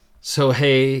So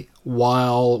hey,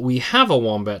 while we have a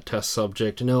Wombat Test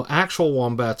Subject, no actual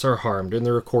wombats are harmed in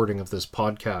the recording of this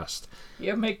podcast.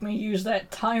 You make me use that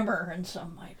timer, and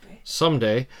some might be.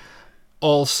 Someday.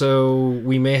 Also,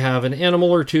 we may have an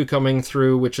animal or two coming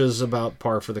through, which is about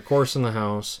par for the course in the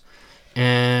house.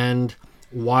 And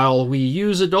while we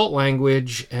use adult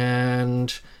language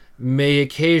and may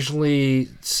occasionally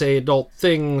say adult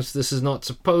things, this is not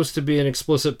supposed to be an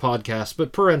explicit podcast,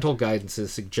 but parental guidance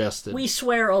is suggested. We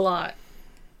swear a lot.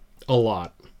 A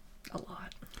lot. A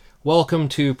lot. Welcome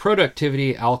to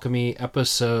Productivity Alchemy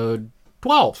episode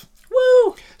 12.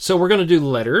 Woo! So we're going to do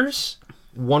letters.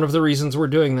 One of the reasons we're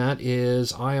doing that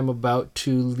is I am about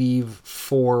to leave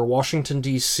for Washington,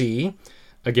 D.C.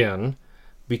 again,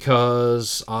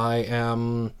 because I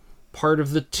am part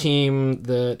of the team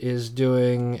that is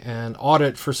doing an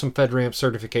audit for some FedRAMP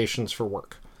certifications for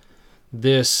work.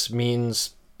 This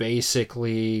means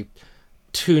basically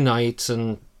 2 nights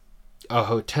in a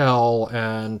hotel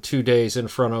and 2 days in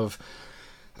front of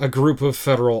a group of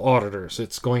federal auditors.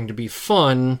 It's going to be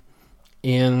fun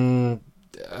in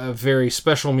a very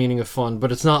special meaning of fun,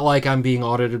 but it's not like I'm being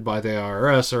audited by the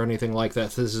IRS or anything like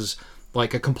that. This is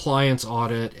like a compliance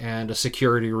audit and a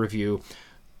security review.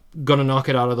 Gonna knock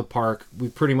it out of the park. We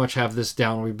pretty much have this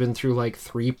down. We've been through like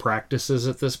 3 practices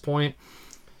at this point.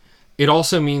 It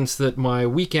also means that my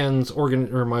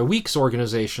my week's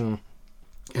organization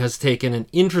has taken an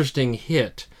interesting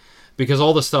hit, because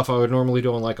all the stuff I would normally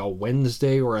do on like a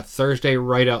Wednesday or a Thursday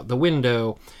right out the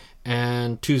window,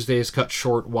 and Tuesday is cut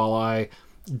short while I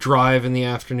drive in the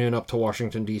afternoon up to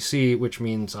Washington, D.C., which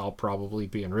means I'll probably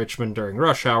be in Richmond during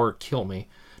rush hour. Kill me.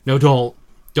 No,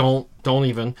 don't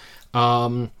even.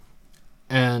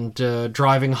 And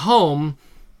driving home,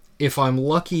 if I'm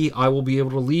lucky, I will be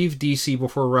able to leave D.C.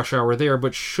 before rush hour there,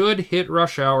 but should hit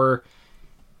rush hour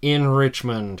in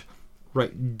Richmond.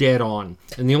 Right, dead on.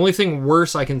 And the only thing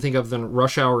worse I can think of than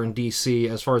rush hour in D.C.,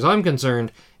 as far as I'm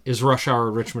concerned, is rush hour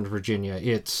in Richmond, Virginia.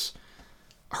 It's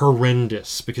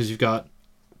horrendous, because you've got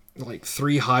like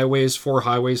 4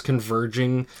 highways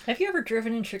converging. Have you ever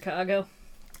driven in Chicago?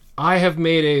 I have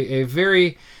made a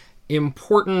very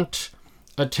important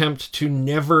attempt to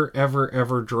never, ever,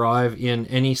 ever drive in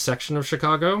any section of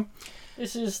Chicago.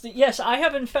 Yes, I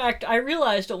have. In fact, I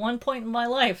realized at one point in my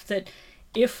life that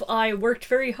if I worked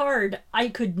very hard, I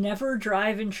could never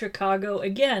drive in Chicago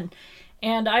again.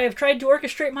 And I have tried to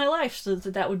orchestrate my life so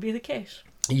that that would be the case.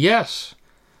 Yes.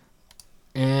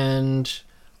 And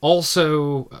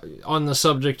also, on the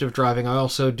subject of driving, I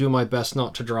also do my best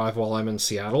not to drive while I'm in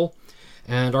Seattle.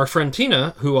 And our friend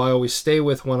Tina, who I always stay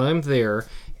with when I'm there,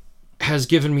 has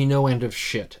given me no end of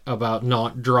shit about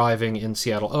not driving in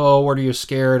Seattle. Oh, what are you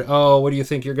scared? Oh, what do you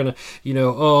think you're going to,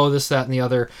 oh, this, that, and the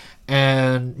other.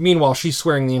 And meanwhile, she's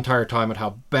swearing the entire time at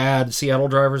how bad Seattle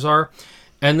drivers are.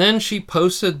 And then she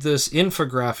posted this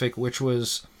infographic, which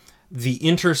was the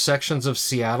intersections of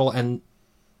Seattle, and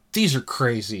these are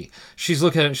crazy. She's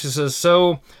looking at it and she says,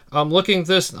 so I'm looking at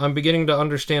this, I'm beginning to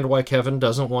understand why Kevin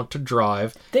doesn't want to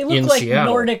drive in Seattle. They look like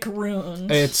Nordic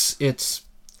runes.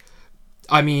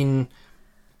 I mean,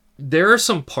 there are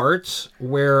some parts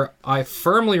where I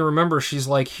firmly remember she's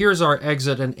like, here's our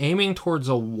exit, and aiming towards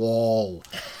a wall.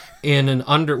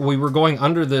 We were going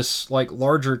under this like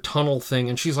larger tunnel thing,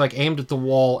 and she's like aimed at the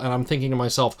wall, and I'm thinking to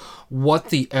myself,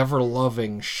 what the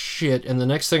ever-loving shit. And the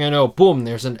next thing I know, boom,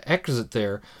 there's an exit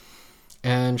there.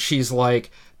 And she's like,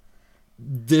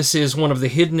 this is one of the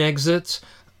hidden exits.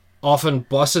 Often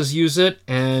buses use it,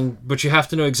 but you have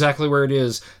to know exactly where it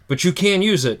is. But you can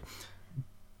use it,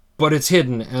 but it's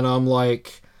hidden. And I'm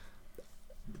like,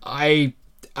 a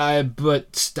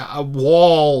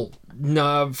wall,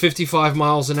 55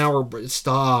 miles an hour,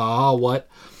 what?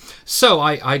 So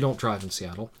I don't drive in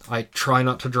Seattle. I try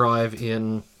not to drive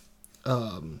in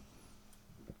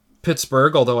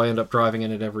Pittsburgh, although I end up driving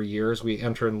in it every year as we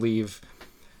enter and leave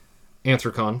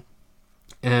Anthrocon.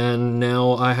 And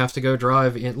now I have to go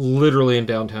drive literally in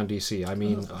downtown DC. I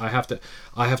mean, I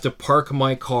have to park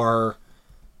my car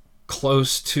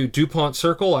close to DuPont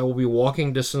Circle. I will be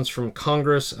walking distance from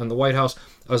Congress and the White House.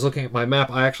 I was looking at my map.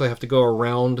 I actually have to go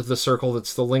around the circle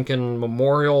that's the Lincoln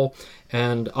Memorial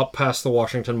and up past the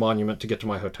Washington Monument to get to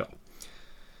my hotel.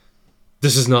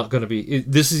 This is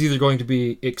either going to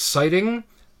be exciting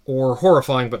or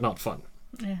horrifying, but not fun.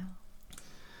 Yeah.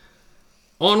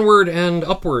 Onward and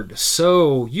upward.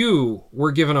 So you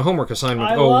were given a homework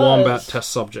assignment. Wombat Test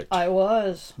Subject. I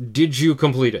was. Did you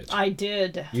complete it? I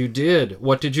did. You did.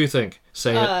 What did you think?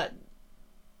 Say it.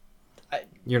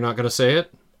 You're not going to say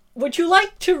it? would you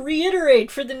like to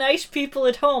reiterate for the nice people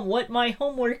at home what my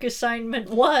homework assignment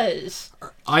was?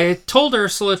 I told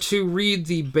Ursula to read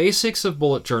the basics of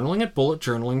bullet journaling at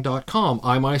bulletjournaling.com.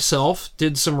 I myself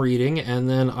did some reading, and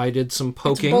then I did some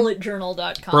poking. It's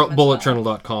bulletjournal.com.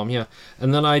 Bulletjournal.com, yeah.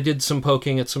 And then I did some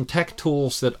poking at some tech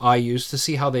tools that I use to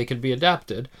see how they could be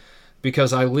adapted,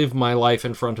 because I live my life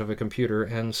in front of a computer,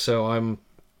 and so I'm,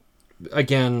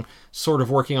 again, sort of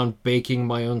working on baking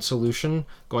my own solution,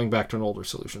 going back to an older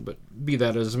solution, but be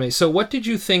that as it may. So what did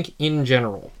you think in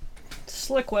general?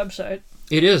 Slick website.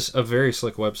 It is a very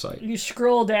slick website. You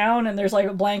scroll down and there's like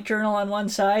a blank journal on one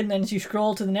side, and then as you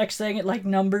scroll to the next thing, it like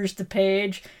numbers the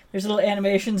page. There's little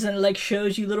animations and it like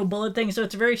shows you little bullet things. So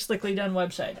it's a very slickly done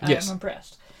website. Yes. I'm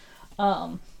impressed.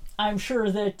 I'm sure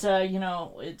that,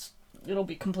 it'll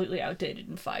be completely outdated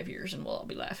in 5 years, and we'll all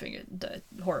be laughing at the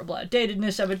horrible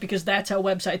outdatedness of it, because that's how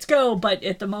websites go, but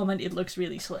at the moment it looks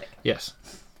really slick. Yes.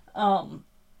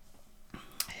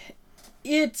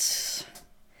 It's...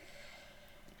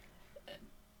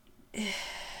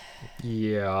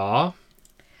 Yeah.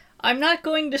 I'm not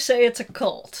going to say it's a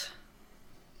cult.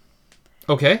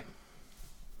 Okay.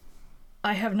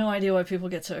 I have no idea why people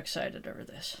get so excited over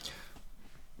this.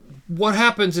 What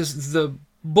happens is the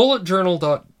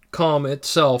bulletjournal.com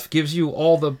itself gives you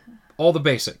all the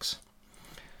basics.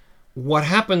 What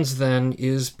happens then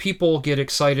is people get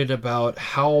excited about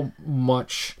how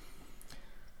much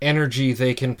energy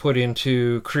they can put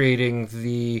into creating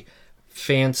the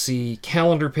fancy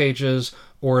calendar pages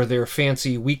or their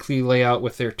fancy weekly layout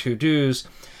with their to-dos.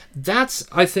 That's,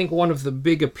 I think, one of the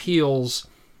big appeals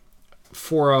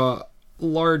for a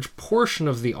large portion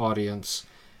of the audience,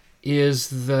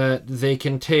 is that they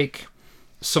can take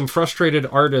some frustrated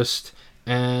artist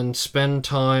and spend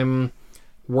time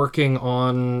working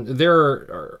on... There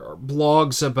are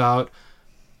blogs about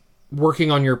working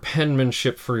on your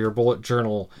penmanship for your bullet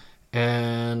journal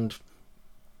and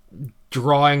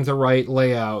drawing the right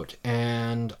layout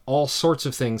and all sorts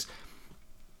of things.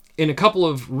 In a couple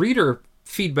of reader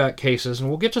feedback cases, and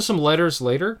we'll get to some letters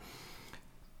later,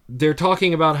 they're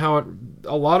talking about how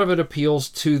a lot of it appeals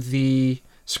to the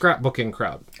scrapbooking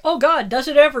crowd. Oh God, does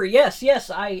it ever? Yes,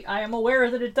 I am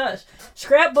aware that it does.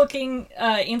 Scrapbooking,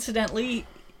 incidentally,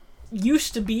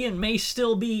 used to be and may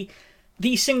still be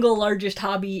the single largest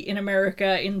hobby in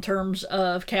America in terms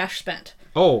of cash spent.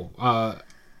 Oh,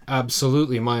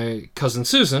 absolutely. My cousin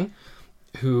Susan,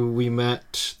 who we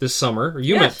met this summer, or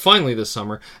you met finally this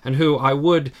summer, and who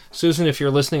Susan, if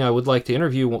you're listening, I would like to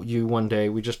interview you one day.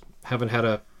 We just haven't had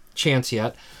a chance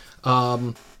yet.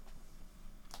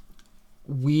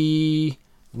 We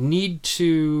need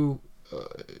to,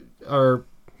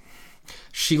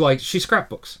 she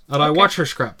scrapbooks, and I watch her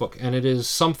scrapbook, and it is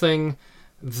something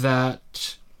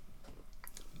that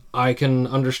I can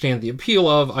understand the appeal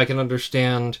of. I can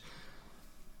understand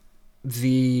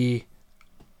the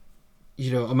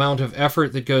amount of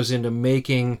effort that goes into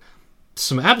making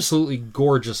some absolutely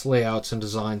gorgeous layouts and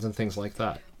designs and things like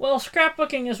that. Well,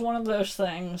 scrapbooking is one of those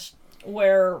things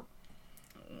where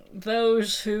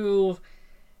those who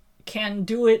can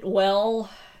do it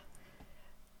well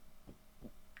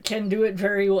can do it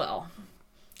very well,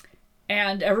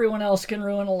 and everyone else can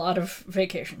ruin a lot of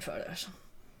vacation photos.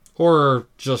 Or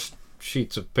just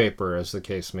sheets of paper, as the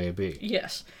case may be.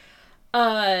 Yes.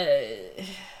 I'm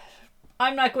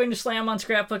not going to slam on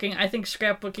scrapbooking. I think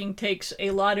scrapbooking takes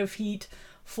a lot of heat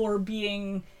for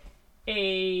being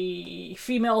a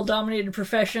female-dominated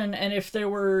profession, and if there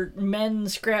were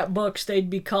men's scrapbooks, they'd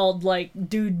be called, like,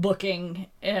 dude booking,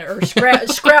 or scrap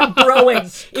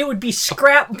broing. It would be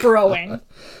scrap broing.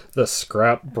 The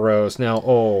scrap bros.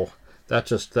 Now,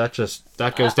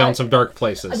 that goes down some dark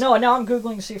places. No, now I'm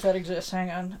Googling to see if that exists.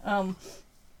 Hang on.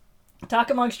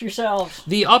 Talk amongst yourselves.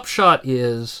 The upshot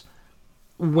is,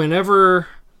 whenever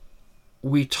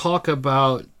we talk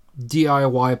about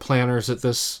DIY planners of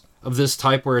this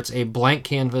type, where it's a blank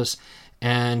canvas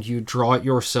and you draw it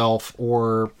yourself,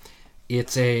 or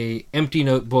it's a empty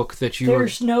notebook that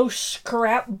There's no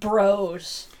scrap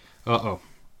bros. Uh-oh.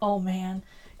 Oh, man.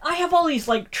 I have all these,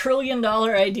 like, $1 trillion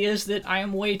ideas that I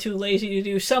am way too lazy to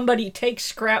do. Somebody take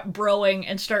scrap broing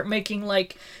and start making,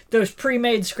 like, those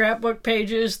pre-made scrapbook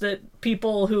pages that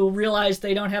people who realize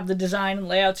they don't have the design and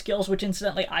layout skills, which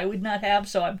incidentally I would not have,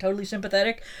 so I'm totally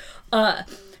sympathetic, to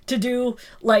do,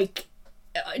 like,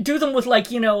 do them with,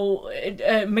 like,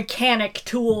 mechanic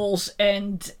tools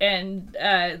and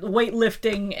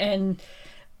weightlifting and,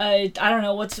 I don't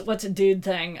know, what's a dude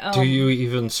thing? Do you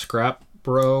even scrap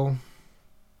bro?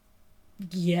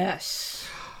 Yes.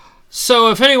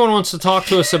 So if anyone wants to talk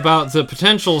to us about the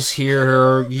potentials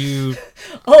here, you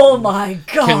Oh my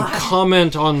god! can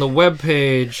comment on the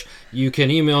webpage. You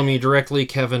can email me directly,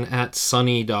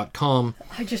 kevin@sunny.com.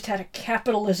 I just had a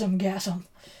capitalism-gasm.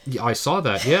 I saw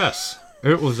that, yes.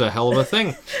 It was a hell of a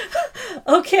thing.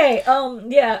 Okay,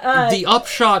 the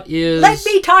upshot is... Let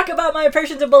me talk about my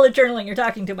impressions of bullet journaling. You're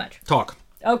talking too much. Talk.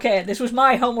 Okay, this was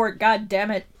my homework, god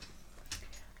damn it.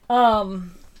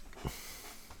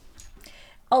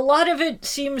 A lot of it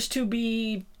seems to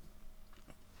be...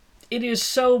 It is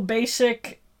so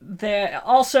basic that...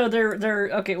 Also,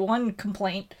 okay, one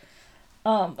complaint.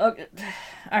 Okay,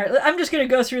 alright, I'm just gonna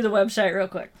go through the website real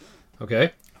quick.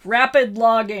 Okay. Rapid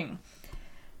logging.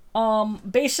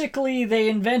 Basically, they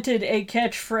invented a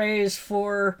catchphrase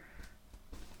for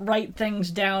write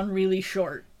things down really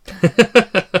short.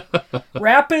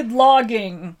 Rapid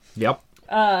logging. Yep.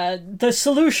 The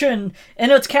solution,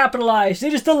 and it's capitalized.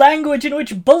 It is the language in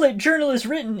which bullet journal is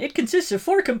written. It consists of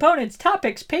 4 components: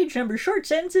 topics, page numbers, short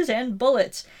sentences, and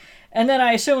bullets. And then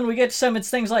I assume when we get to some, it's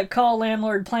things like call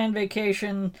landlord, plan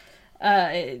vacation,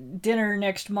 dinner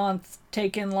next month,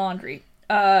 take in laundry.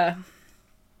 I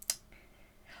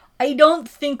don't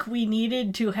think we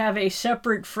needed to have a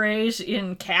separate phrase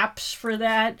in caps for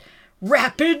that.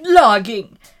 Rapid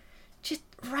logging. Just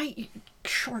write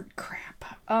short crap.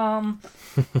 And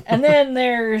then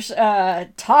there's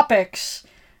topics.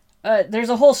 There's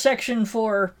a whole section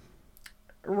for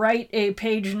write a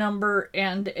page number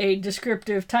and a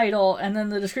descriptive title, and then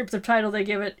the descriptive title they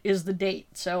give it is the date.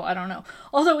 So I don't know.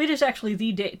 Although it is actually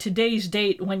the date, today's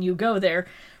date when you go there,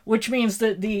 which means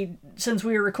that since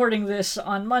we were recording this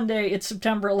on Monday, it's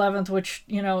September 11th, which,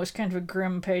 is kind of a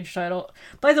grim page title.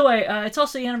 By the way, it's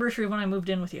also the anniversary of when I moved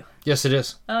in with you. Yes, it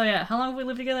is. Oh yeah, how long have we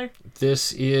lived together?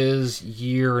 This is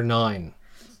year 9.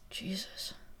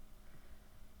 Jesus.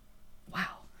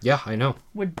 Wow. Yeah, I know.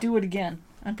 Would do it again.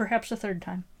 And perhaps a third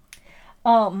time.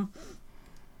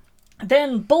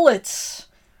 Then bullets.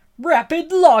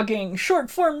 Rapid logging. Short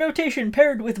form notation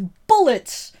paired with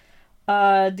bullets.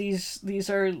 These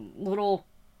are little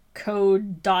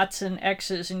code dots and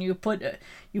X's, and you put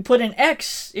an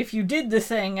X if you did the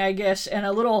thing, I guess, and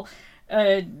a little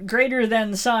greater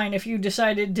than sign if you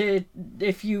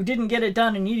if you didn't get it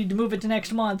done and needed to move it to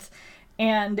next month,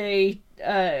 and the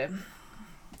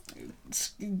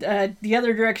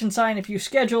other direction sign if you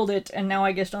scheduled it and now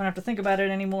I guess don't have to think about it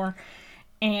anymore.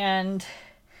 And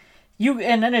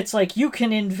then it's like you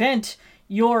can invent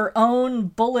your own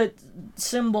bullet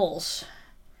symbols.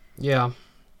 Yeah.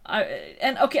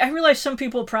 I realize some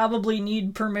people probably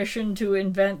need permission to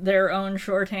invent their own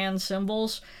shorthand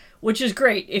symbols, which is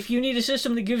great. If you need a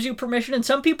system that gives you permission, and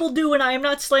some people do, and I am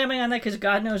not slamming on that because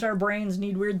God knows our brains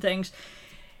need weird things.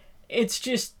 It's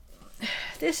just...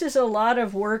 This is a lot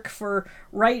of work for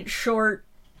write short,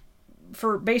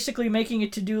 for basically making a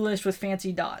to-do list with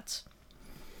fancy dots.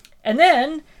 And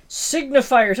then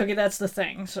signifiers. Okay, that's the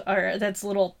things. Alright, that's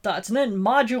little dots. And then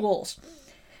modules.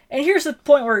 And here's the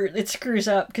point where it screws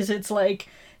up, because it's like,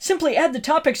 simply add the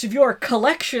topics of your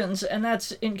collections, and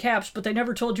that's in caps, but they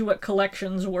never told you what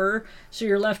collections were, so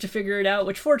you're left to figure it out,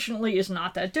 which fortunately is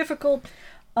not that difficult.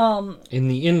 In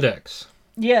the index.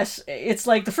 Yes, it's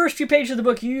like the first few pages of the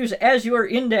book you use as your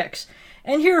index.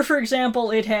 And here, for example,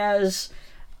 it has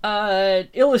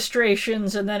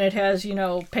illustrations, and then it has,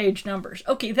 page numbers.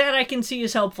 Okay, that I can see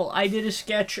is helpful. I did a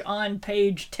sketch on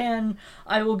page 10.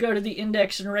 I will go to the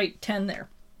index and write 10 there.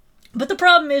 But the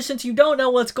problem is, since you don't know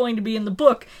what's going to be in the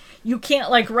book, you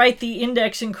can't, write the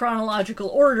index in chronological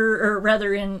order, or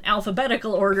rather in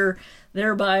alphabetical order,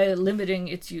 thereby limiting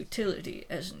its utility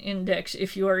as an index.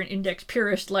 If you are an index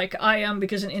purist like I am,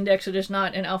 because an index that is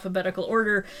not in alphabetical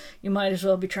order, you might as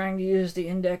well be trying to use the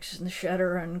index and the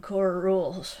Shadowrun core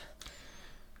rules.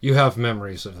 You have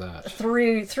memories of that.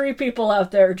 Three people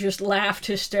out there just laughed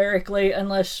hysterically,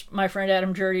 unless my friend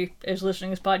Adam Jurdy is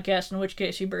listening to this podcast, in which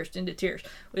case he burst into tears.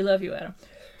 We love you, Adam.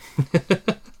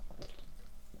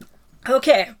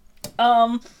 Okay.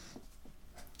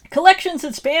 Collections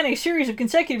that span a series of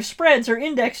consecutive spreads are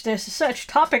indexed as such.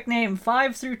 Topic name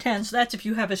 5 through 10. So that's if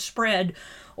you have a spread,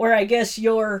 or I guess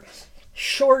your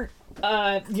short...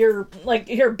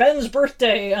 here, Ben's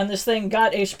birthday on this thing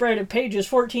got a spread of pages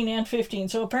 14 and 15,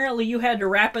 so apparently you had to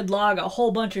rapid log a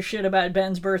whole bunch of shit about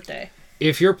Ben's birthday.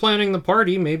 If you're planning the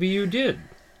party, maybe you did.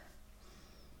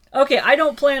 Okay, I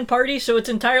don't plan parties, so it's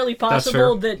entirely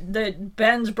possible that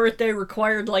Ben's birthday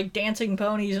required, dancing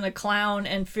ponies and a clown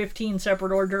and 15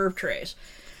 separate hors d'oeuvre trays.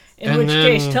 In which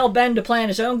case, tell Ben to plan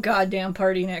his own goddamn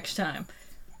party next time.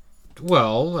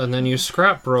 Well, and then you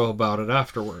scrap bro about it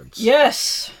afterwards.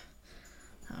 Yes!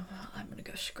 Oh, well, I'm gonna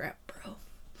go scrap bro.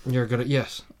 You're gonna...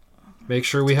 Yes. Make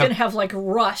sure we It's have... gonna have, like,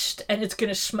 rust, and it's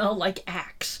gonna smell like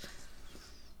Axe.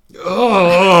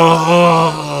 Oh!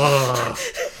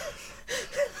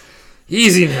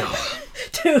 Easy now.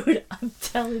 Dude, I'm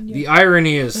telling you. The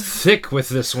irony is thick with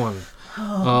this one.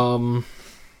 And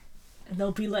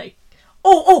they'll be like,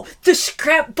 oh, the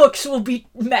scrapbooks will be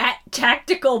matte,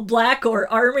 tactical black,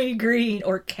 or army green,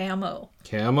 or camo.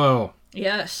 Camo.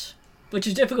 Yes. Which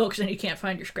is difficult because then you can't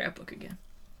find your scrapbook again.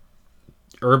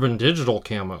 Urban digital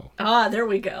camo. Ah, there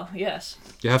we go. Yes.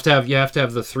 You have to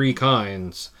have the 3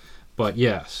 kinds, but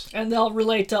yes. And they'll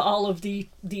relate to all of the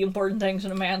important things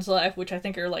in a man's life, which I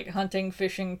think are like hunting,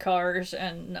 fishing, cars,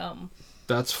 and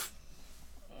That's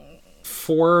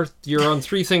 4. You're on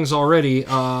 3 things already.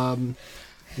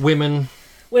 Women.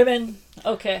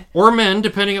 Okay. Or men,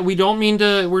 depending on... We don't mean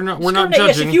to... We're not judging.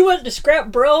 Yes, if you want to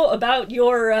scrap bro about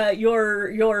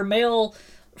your male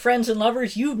friends and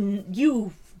lovers,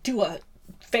 you do a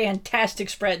fantastic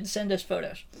spread and send us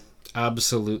photos.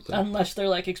 Absolutely. Unless they're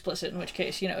like explicit, in which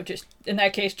case, just in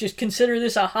that case, just consider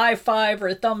this a high five or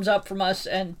a thumbs up from us,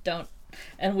 and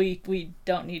we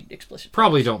don't need explicit.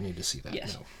 Probably don't need to see that.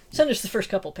 Yes. No. Send us the first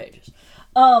couple pages.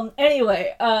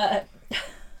 Anyway, and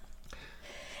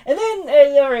then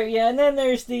and then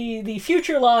there's the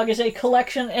future log is a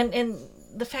collection, and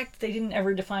the fact that they didn't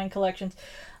ever define collections.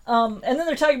 And then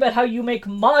they're talking about how you make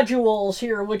modules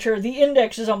here, which are the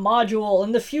index is a module,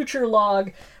 and the future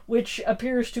log, which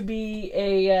appears to be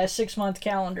a 6-month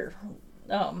calendar.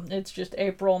 It's just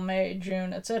April, May,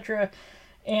 June, etc.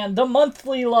 And the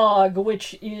monthly log,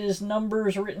 which is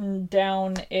numbers written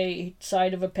down a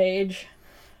side of a page.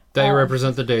 They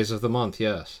represent the days of the month,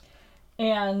 yes.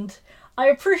 And I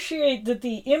appreciate that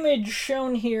the image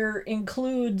shown here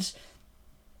includes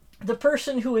the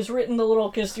person who has written the little,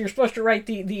 because you're supposed to write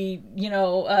the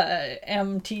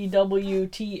MTWTFS,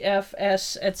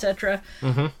 etc.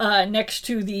 Next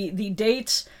to the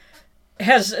dates.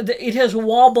 It has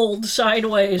wobbled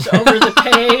sideways over the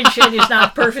page and is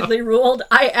not perfectly ruled.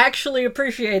 I actually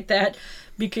appreciate that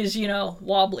because,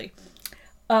 wobbly.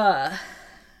 And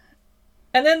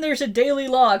then there's a daily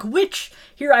log, which,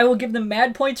 here I will give them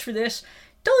mad points for this.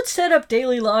 Don't set up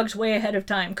daily logs way ahead of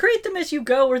time. Create them as you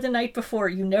go or the night before.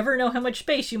 You never know how much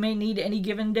space you may need any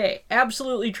given day.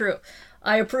 Absolutely true.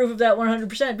 I approve of that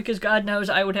 100% because God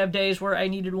knows I would have days where I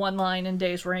needed 1 line and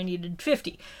days where I needed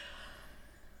 50.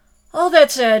 All that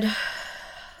said,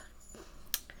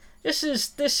 this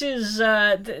is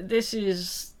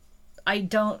I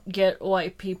don't get why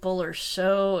people are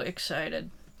so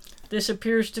excited. This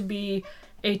appears to be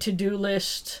a to-do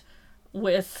list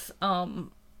with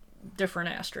different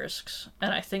asterisks,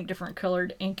 and I think different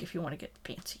colored ink if you want to get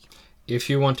fancy. If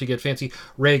you want to get fancy,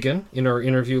 Reagan, in our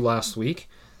interview last week,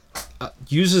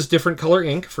 uses different color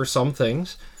ink for some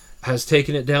things, has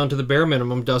taken it down to the bare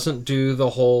minimum, doesn't do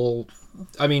the whole...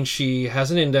 I mean, she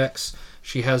has an index,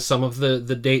 she has some of the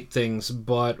date things,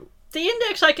 but... The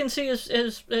index I can see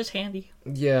is handy.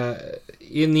 Yeah,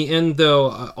 in the end,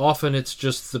 though, often it's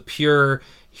just the pure,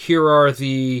 here's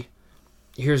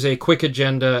a quick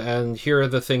agenda, and here are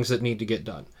the things that need to get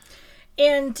done.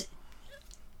 And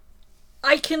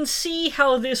I can see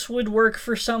how this would work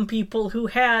for some people who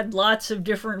had lots of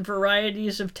different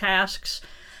varieties of tasks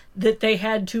that they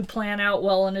had to plan out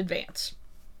well in advance.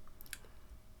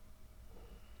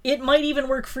 It might even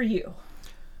work for you.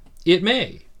 It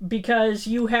may. Because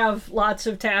you have lots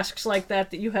of tasks like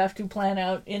that you have to plan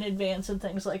out in advance and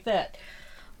things like that.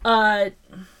 I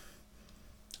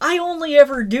only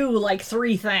ever do like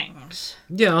 3 things.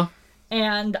 Yeah.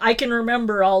 And I can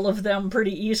remember all of them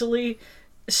pretty easily.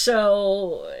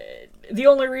 So the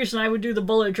only reason I would do the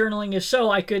bullet journaling is so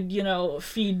I could,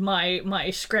 feed my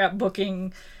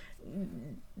scrapbooking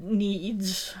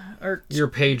needs, or your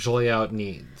page layout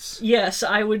needs. Yes,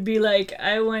 I would be like,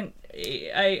 I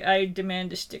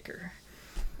demand a sticker.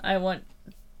 I want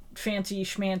fancy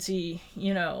schmancy,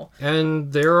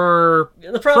 And there are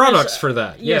products for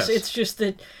that. Yes, it's just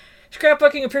that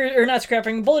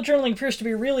scrapbooking bullet journaling appears to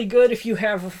be really good if you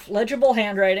have legible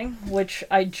handwriting, which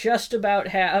I just about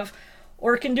have,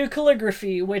 or can do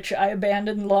calligraphy, which I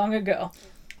abandoned long ago.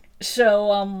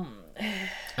 So,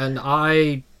 And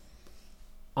I...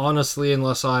 Honestly,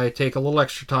 unless I take a little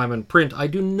extra time and print, I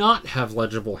do not have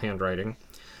legible handwriting,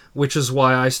 which is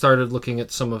why I started looking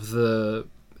at some of the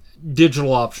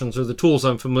digital options or the tools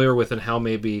I'm familiar with and how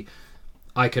maybe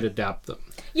I could adapt them.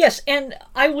 Yes, and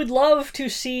I would love to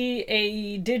see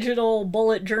a digital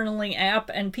bullet journaling app,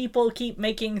 and people keep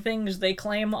making things they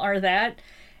claim are that,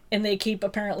 and they keep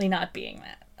apparently not being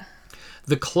that.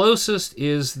 The closest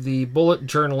is the bullet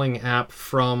journaling app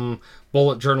from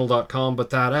bulletjournal.com, but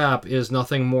that app is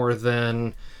nothing more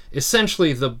than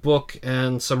essentially the book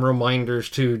and some reminders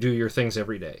to do your things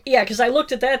every day. Yeah, because I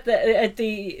looked at that at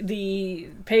the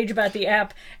page about the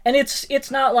app, and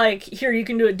it's not like, here, you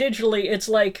can do it digitally. It's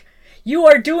like, you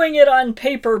are doing it on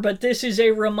paper, but this is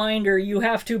a reminder. You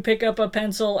have to pick up a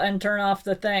pencil and turn off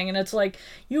the thing. And it's like,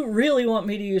 you really want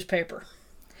me to use paper.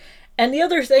 And the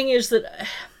other thing is that,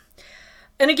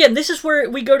 and again, this is where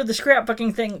we go to the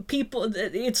scrapbooking thing. People,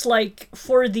 it's like,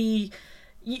 for the,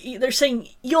 they're saying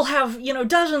you'll have,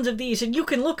 dozens of these and you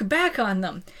can look back on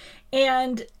them.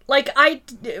 And like I,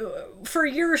 for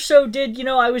a year or so did,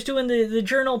 I was doing the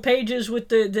journal pages with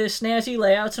the snazzy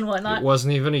layouts and whatnot. It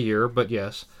wasn't even a year, but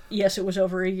yes. Yes, it was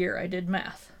over a year. I did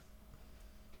math.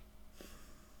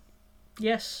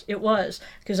 Yes, it was.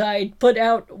 Because I put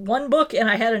out one book and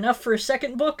I had enough for a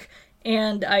second book,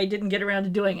 and I didn't get around to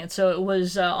doing it. So it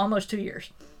was almost 2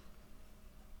 years.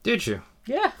 Did you?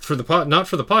 Yeah. Not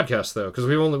for the podcast though, because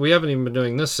we haven't even been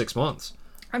doing this 6 months.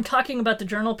 I'm talking about the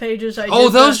journal pages.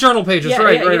 Those journal pages, yeah,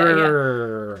 right.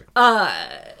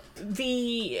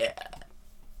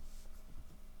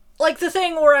 Like the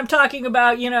thing where I'm talking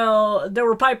about, there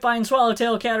were pipevine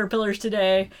swallowtail caterpillars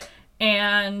today,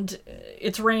 and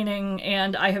it's raining,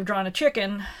 and I have drawn a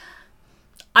chicken.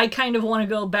 I kind of want to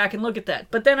go back and look at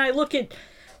that. But then I look at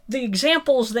the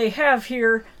examples they have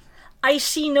here. I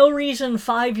see no reason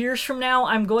 5 years from now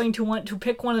I'm going to want to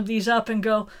pick one of these up and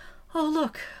go, oh,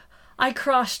 look, I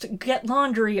crossed get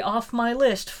laundry off my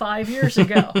list 5 years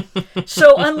ago.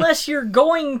 So unless you're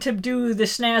going to do the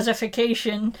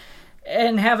snazification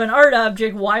and have an art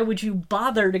object, why would you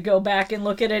bother to go back and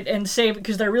look at it and save it?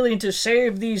 Because they're really into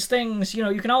save these things.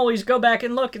 You can always go back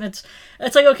and look, and it's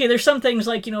like, okay, there's some things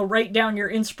like, write down your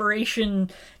inspiration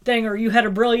thing, or you had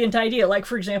a brilliant idea. Like,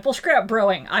 for example, scrap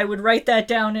broing. I would write that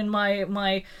down in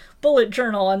my bullet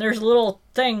journal, and there's a little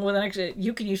thing with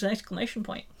you can use an exclamation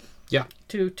point. Yeah.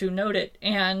 To note it.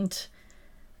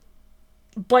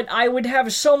 But I would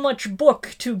have so much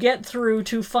book to get through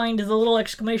to find the little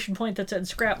exclamation point that said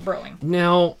scrap broing.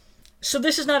 Now, so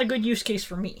this is not a good use case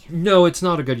for me. No, it's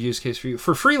not a good use case for you.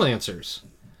 For freelancers,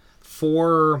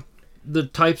 for the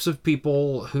types of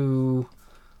people who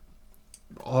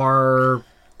are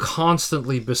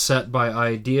constantly beset by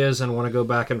ideas and want to go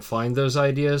back and find those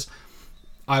ideas,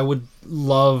 I would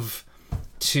love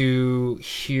to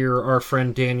hear our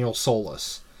friend Daniel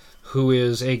Solis, who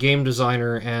is a game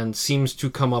designer and seems to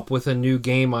come up with a new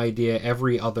game idea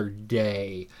every other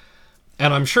day.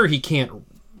 And I'm sure he can't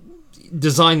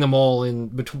design them all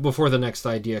before the next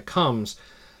idea comes.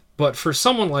 But for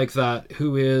someone like that,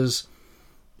 who is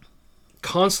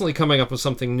constantly coming up with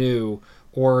something new,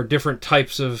 or different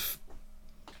types of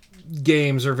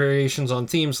games or variations on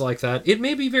themes like that, it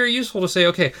may be very useful to say,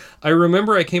 okay, I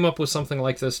remember I came up with something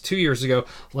like this 2 years ago.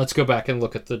 Let's go back and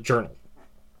look at the journal.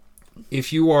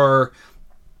 If you are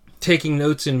taking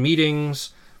notes in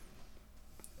meetings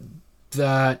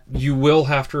that you will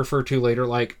have to refer to later,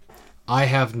 like I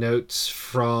have notes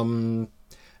from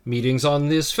meetings on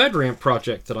this FedRAMP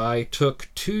project that I took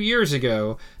 2 years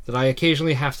ago that I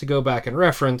occasionally have to go back and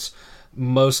reference,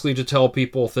 mostly to tell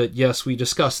people that, yes, we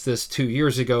discussed this 2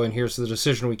 years ago and here's the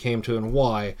decision we came to and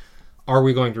why. Are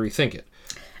we going to rethink it?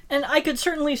 And I could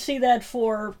certainly see that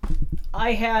for,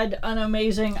 I had an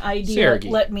amazing idea, Sergey.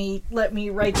 let me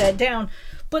write that down.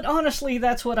 But honestly,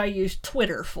 that's what I use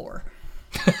Twitter for.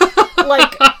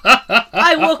 Like,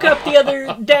 I woke up the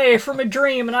other day from a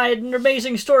dream, and I had an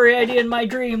amazing story idea in my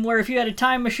dream where if you had a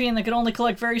time machine that could only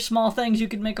collect very small things, you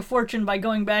could make a fortune by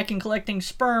going back and collecting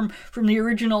sperm from the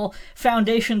original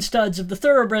foundation studs of the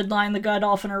thoroughbred line, the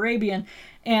Godolphin Arabian.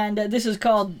 And this is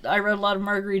called, I read a lot of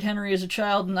Marguerite Henry as a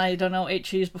child, and I don't know, ate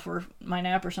cheese before my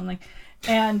nap or something.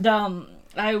 And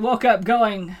I woke up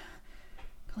going,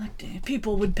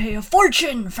 people would pay a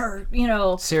fortune for,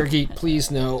 Sergey, please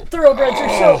no. Thoroughbreds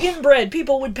are so inbred.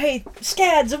 People would pay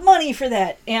scads of money for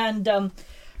that. And,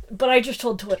 but I just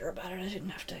told Twitter about it. I didn't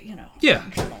have to, journal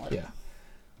it. Yeah.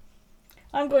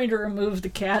 I'm going to remove the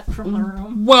cat from the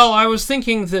room. Well, I was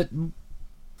thinking that,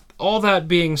 all that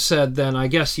being said, then I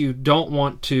guess you don't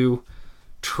want to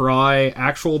try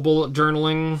actual bullet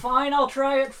journaling. Fine, I'll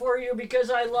try it for you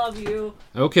because I love you.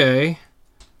 Okay.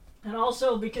 And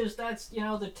also because that's,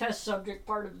 the test subject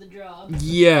part of the job.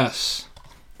 Yes,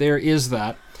 there is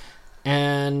that.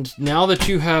 And now that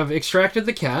you have extracted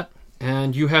the cat,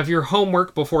 and you have your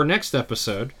homework before next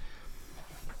episode,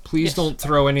 please don't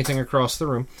throw anything across the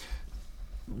room.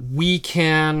 We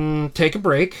can take a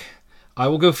break. I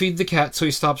will go feed the cat so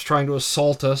he stops trying to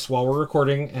assault us while we're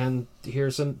recording, and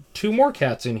here's two more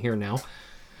cats in here now.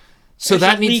 So There's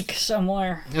that a leak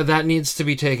somewhere. That needs to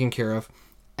be taken care of.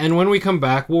 And when we come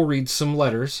back, we'll read some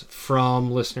letters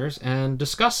from listeners and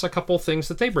discuss a couple things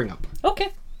that they bring up.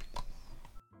 Okay.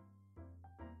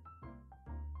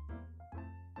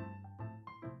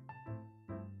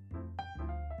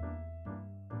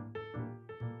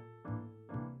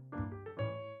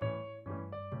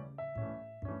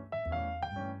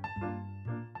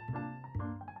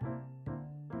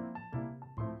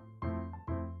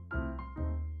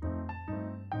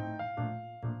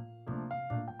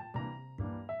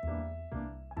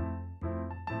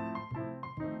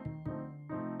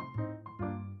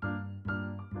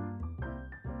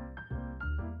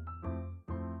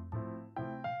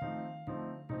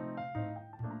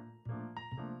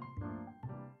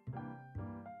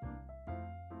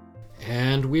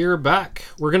 And we're back.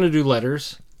 We're going to do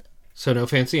letters, so no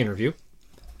fancy interview.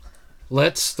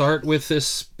 Let's start with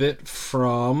this bit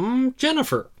from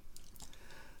Jennifer.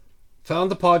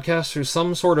 Found the podcast through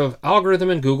some sort of algorithm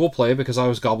in Google Play because I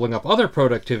was gobbling up other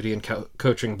productivity and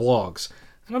coaching blogs.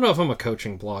 I don't know if I'm a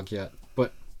coaching blog yet,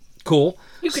 but cool.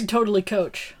 You could totally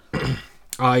coach.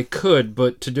 I could,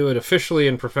 but to do it officially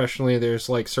and professionally, there's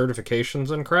like certifications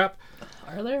and crap.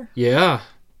 Are there? Yeah.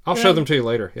 I'll show them to you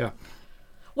later, yeah.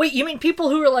 Wait, you mean people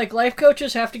who are like life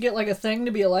coaches have to get like a thing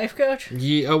to be a life coach?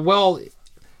 Yeah, well,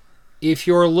 if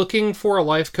you're looking for a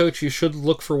life coach, you should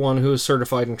look for one who is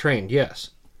certified and trained,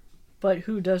 yes. But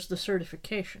who does the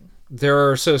certification? There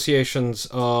are associations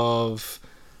of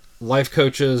life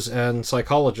coaches and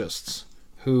psychologists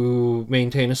who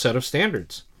maintain a set of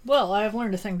standards. Well, I have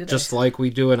learned a thing today. Just like we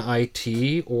do in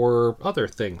IT or other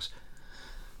things.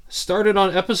 Started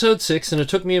on episode 6, and it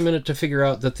took me a minute to figure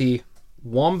out that the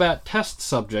Wombat Test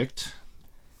Subject,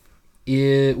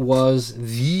 it was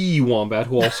the Wombat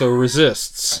who also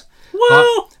resists.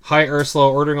 Woo! Hi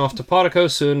Ursula, ordering off to Potico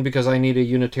soon because I need a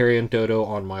Unitarian dodo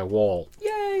on my wall.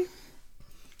 Yay!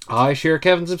 I share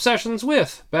Kevin's obsessions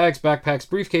with bags, backpacks,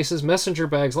 briefcases, messenger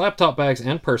bags, laptop bags,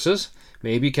 and purses.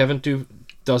 Maybe Kevin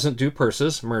doesn't do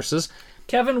purses, merces.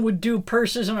 Kevin would do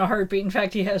purses in a heartbeat. In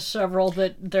fact, he has several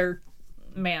that they're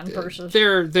man purses.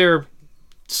 They're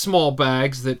small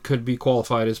bags that could be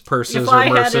qualified as purses if or I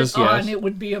merces. Had it yes. on, it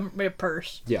would be a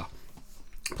purse. Yeah.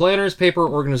 Planners, paper,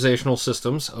 organizational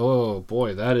systems. Oh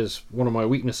boy, that is one of my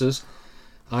weaknesses.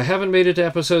 I haven't made it to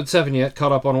episode 7 yet,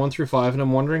 caught up on 1 through 5, and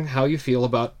I'm wondering how you feel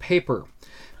about paper.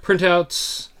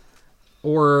 Printouts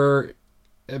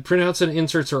and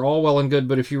inserts are all well and good,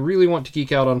 but if you really want to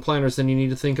geek out on planners, then you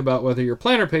need to think about whether your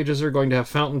planner pages are going to have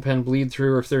fountain pen bleed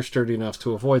through or if they're sturdy enough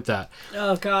to avoid that.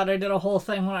 Oh god, I did a whole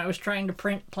thing when I was trying to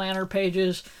print planner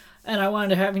pages, and I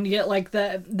wound up having to get like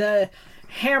the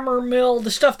hammer mill, the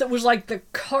stuff that was like the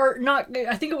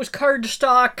I think it was card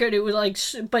stock, and it was like,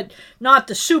 but not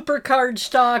the super card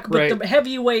stock, but right. The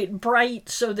heavyweight bright,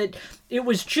 so that it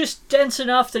was just dense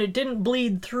enough that it didn't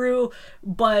bleed through,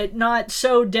 but not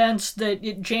so dense that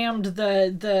it jammed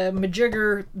the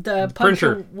majigger, the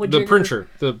puncher,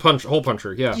 hole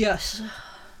puncher, yeah. Yes.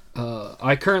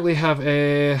 I currently have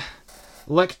a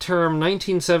Lecterm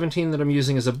 1917 that I'm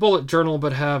using as a bullet journal,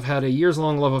 but have had a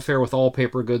years-long love affair with all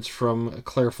paper goods from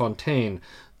Clairefontaine.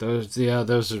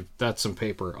 That's some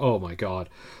paper. Oh my god.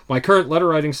 My current letter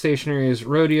writing stationery is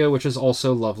Rodeo, which is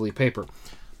also lovely paper.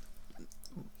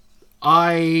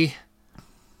 I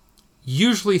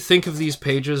usually think of these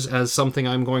pages as something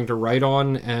I'm going to write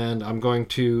on, and I'm going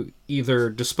to either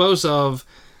dispose of,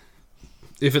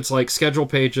 if it's like schedule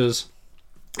pages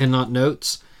and not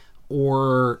notes,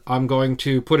 or I'm going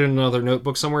to put in another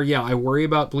notebook somewhere. Yeah, I worry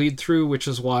about bleed through, which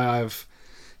is why I've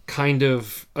kind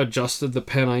of adjusted the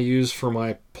pen I use for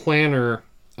my planner.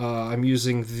 I'm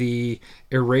using the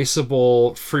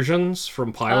erasable Frisians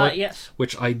from Pilot, yes.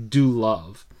 which I do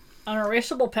love. An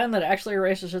erasable pen that actually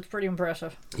erases, it's pretty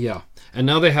impressive. Yeah, and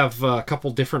now they have a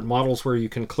couple different models where you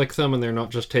can click them and they're not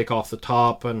just take off the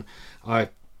top, and I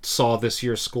saw this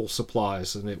year's school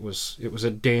supplies, and it was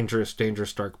a dangerous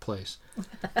dark place.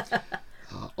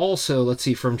 Also, let's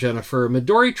see, from Jennifer,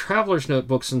 Midori Traveler's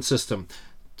Notebooks and System.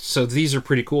 So these are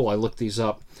pretty cool. I looked these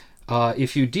up.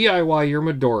 If you DIY your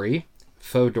Midori,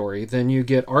 faux dory, then you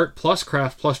get art plus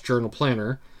craft plus journal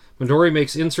planner. Midori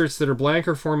makes inserts that are blank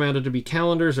or formatted to be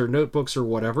calendars or notebooks or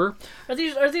whatever. Are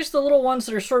these the little ones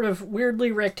that are sort of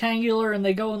weirdly rectangular and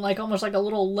they go in like almost like a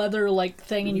little leather like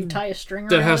thing and you tie a string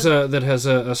around it? That has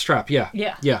a strap, yeah.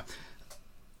 Yeah.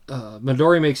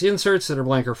 Midori makes inserts that are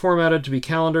blank or formatted to be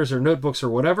calendars or notebooks or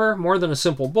whatever. More than a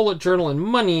simple bullet journal and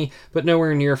money, but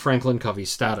nowhere near Franklin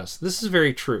Covey's status. This is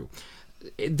very true.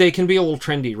 They can be a little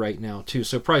trendy right now, too,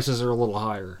 so prices are a little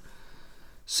higher.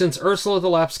 Since Ursula the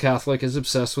Lapsed Catholic is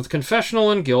obsessed with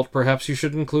confessional and guilt, perhaps you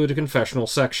should include a confessional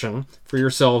section for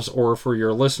yourselves or for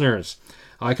your listeners.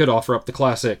 I could offer up the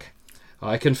classic.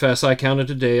 I confess I counted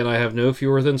today, and I have no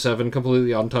fewer than 7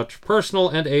 completely untouched personal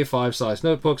and A5 size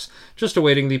notebooks, just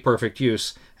awaiting the perfect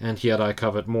use, and yet I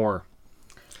covet more.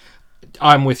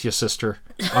 I'm with you, sister.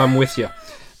 I'm with you.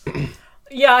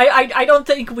 Yeah, I don't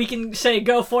think we can say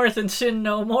go forth and sin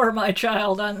no more, my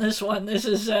child, on this one. This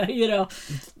is, would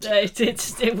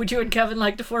you and Kevin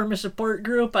like to form a support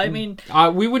group? I mean...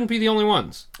 we wouldn't be the only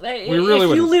ones. We really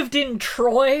if you lived in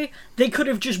Troy, they could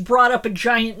have just brought up a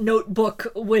giant notebook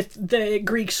with the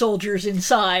Greek soldiers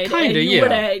inside. Kinda,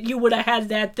 yeah. You would have had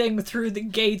that thing through the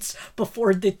gates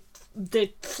before the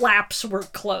flaps were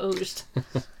closed.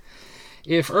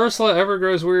 If Ursula ever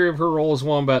grows weary of her role as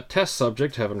Wombat Test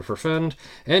Subject, heaven forfend,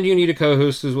 and you need a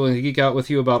co-host who's willing to geek out with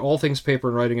you about all things paper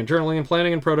and writing and journaling and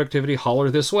planning and productivity,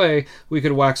 holler this way. We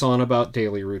could wax on about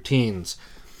daily routines.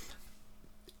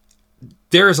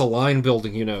 There is a line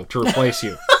building, to replace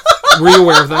you. Were you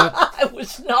aware of that? I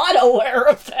was not aware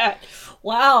of that.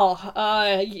 Wow.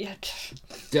 Yeah.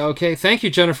 Okay, thank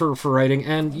you, Jennifer, for writing.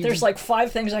 And there's like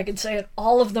 5 things I could say, and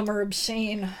all of them are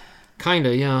obscene.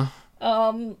 Kinda, yeah.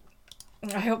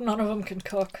 I hope none of them can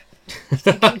cook. If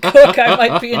they can cook, I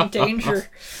might be in danger.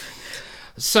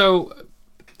 So,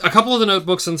 a couple of the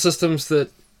notebooks and systems that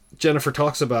Jennifer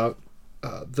talks about,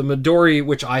 the Midori,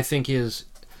 which I think is,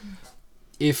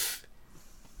 if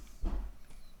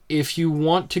you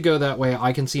want to go that way,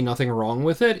 I can see nothing wrong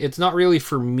with it. It's not really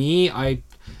for me. I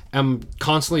am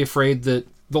constantly afraid that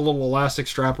the little elastic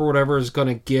strap or whatever is going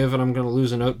to give and I'm going to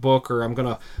lose a notebook, or I'm going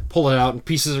to pull it out and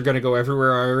pieces are going to go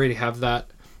everywhere. I already have that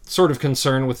sort of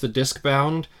concern with the disc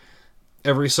bound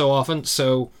every so often,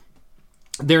 so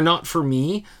they're not for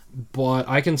me, but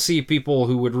I can see people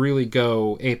who would really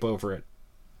go ape over it.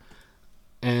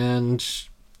 And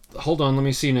hold on, let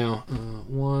me see now.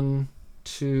 1,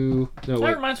 2... No, that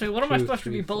wait. reminds me, what am I supposed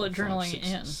 3, to be bullet 4, 5, journaling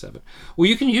 6, in? 7. Well,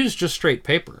 you can use just straight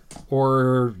paper,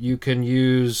 or you can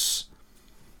use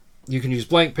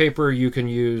blank paper. You can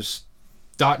use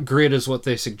dot grid is what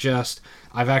they suggest.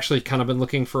 I've actually kind of been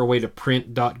looking for a way to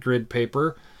print dot grid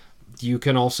paper. You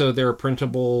can also, there are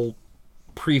printable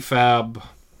prefab,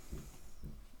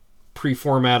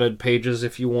 pre-formatted pages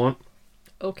if you want.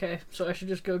 Okay, so I should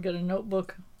just go get a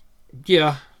notebook.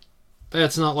 Yeah.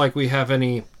 It's not like we have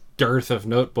any dearth of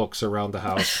notebooks around the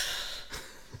house.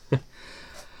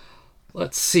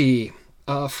 Let's see.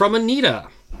 From Anita.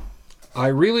 I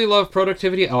really love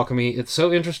Productivity Alchemy. It's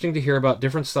so interesting to hear about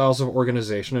different styles of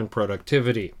organization and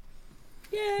productivity.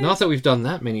 Yay. Not that we've done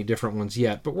that many different ones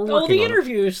yet, but we're working on it. Oh, the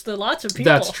interviews, the lots of people.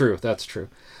 That's true.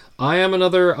 I am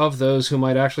another of those who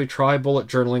might actually try bullet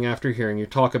journaling after hearing you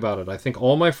talk about it. I think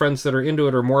all my friends that are into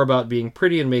it are more about being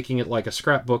pretty and making it like a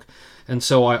scrapbook, and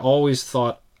so I always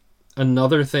thought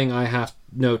another thing I have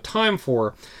no time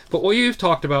for, but what you've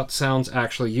talked about sounds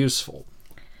actually useful.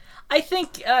 I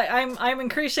think I'm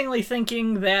increasingly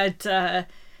thinking that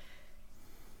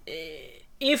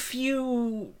if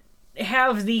you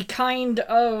have the kind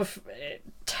of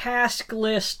task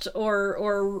list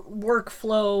or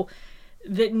workflow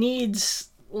that needs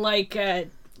like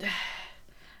an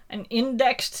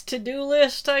indexed to-do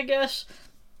list, I guess,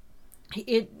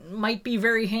 it might be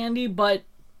very handy, but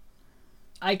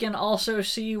I can also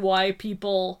see why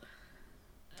people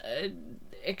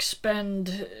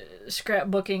expend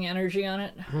scrapbooking energy on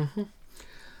it. Mm-hmm.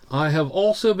 I have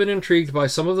also been intrigued by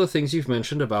some of the things you've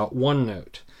mentioned about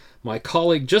OneNote. My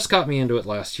colleague just got me into it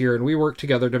last year, and we worked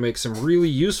together to make some really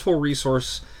useful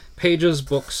resource pages,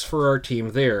 books for our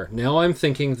team there. Now I'm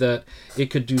thinking that it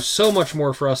could do so much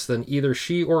more for us than either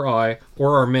she or I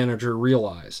or our manager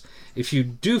realize. If you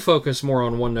do focus more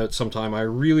on OneNote sometime, I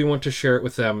really want to share it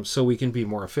with them so we can be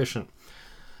more efficient.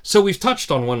 So we've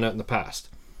touched on OneNote in the past,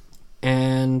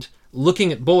 and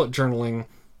looking at bullet journaling,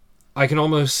 I can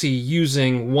almost see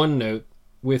using OneNote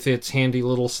with its handy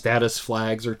little status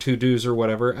flags or to-dos or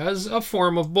whatever as a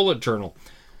form of bullet journal.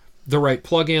 The right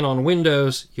plugin on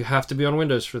Windows, you have to be on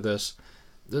Windows for this.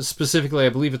 Specifically, I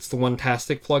believe it's the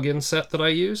Onetastic plugin set that I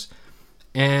use.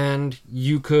 And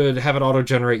you could have it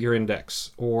auto-generate your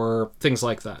index or things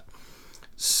like that.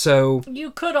 So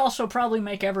you could also probably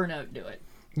make Evernote do it.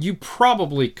 You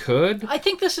probably could.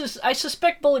 I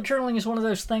suspect bullet journaling is one of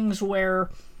those things where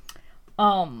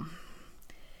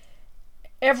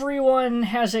everyone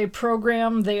has a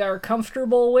program they are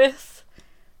comfortable with.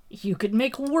 You could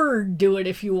make Word do it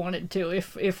if you wanted to,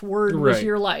 if Word was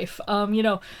your life. I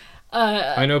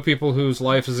know people whose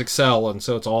life is Excel, and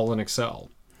so it's all in Excel.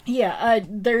 Yeah,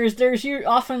 there's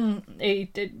often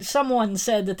someone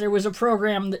said that there was a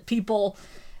program that people,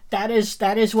 that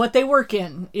is what they work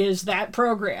in, is that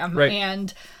program. Right.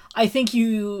 And I think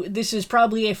this is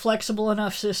probably a flexible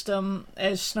enough system,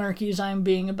 as snarky as I'm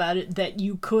being about it, that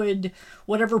you could,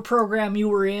 whatever program you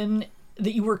were in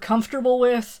that you were comfortable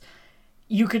with,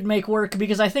 you could make work,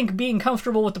 because I think being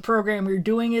comfortable with the program you're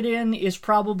doing it in is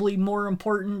probably more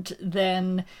important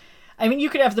than... I mean,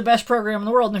 you could have the best program in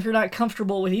the world, and if you're not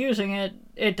comfortable with using it,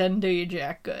 it doesn't do you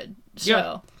jack good. So,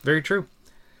 yeah, very true.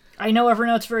 I know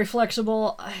Evernote's very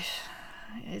flexible.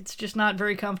 It's just not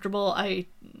very comfortable. I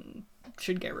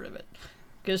should get rid of it.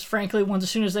 Because, frankly, as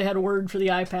soon as they had a Word for the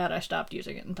iPad, I stopped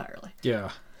using it entirely. Yeah.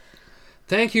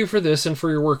 Thank you for this and for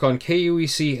your work on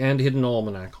KUEC and Hidden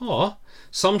Almanac. Aw.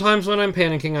 Sometimes when I'm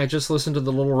panicking, I just listen to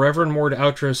the little Reverend Mord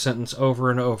outro sentence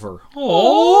over and over.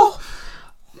 Aww.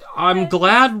 I'm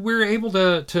glad we're able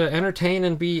to entertain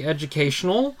and be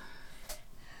educational.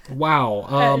 Wow.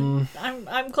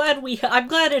 I'm glad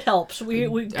it helps. We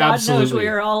God Absolutely. knows we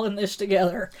are all in this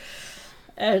together.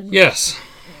 And yes.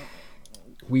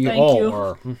 We all you.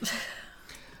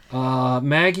 are.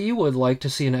 Maggie would like to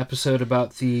see an episode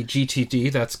about the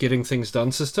GTD, that's Getting Things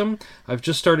Done system. I've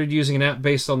just started using an app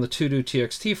based on the To-Do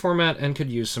TXT format and could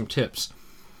use some tips.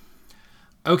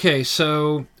 Okay,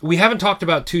 so we haven't talked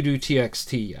about To-Do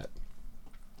TXT yet.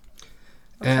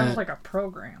 That sounds like a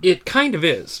program. It kind of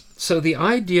is. So the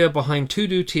idea behind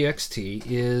To-Do TXT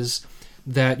is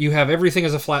that you have everything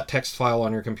as a flat text file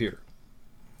on your computer.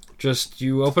 Just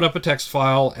you open up a text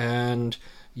file and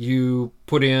you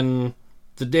put in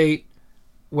the date,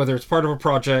 whether it's part of a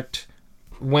project,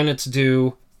 when it's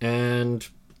due, and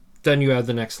then you add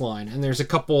the next line. And there's a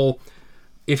couple...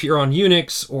 If you're on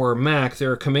Unix or Mac,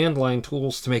 there are command line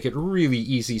tools to make it really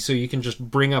easy. So you can just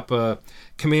bring up a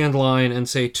command line and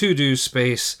say to-do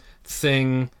space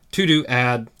thing, to-do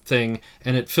add thing,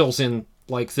 and it fills in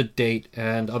like the date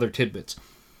and other tidbits.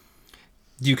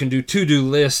 You can do to-do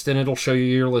list, and it'll show you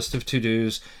your list of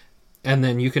to-dos. And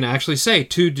then you can actually say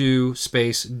to-do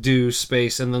space, do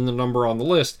space, and then the number on the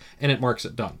list, and it marks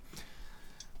it done.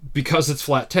 Because it's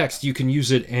flat text, you can use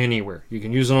it anywhere. You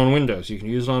can use it on Windows, you can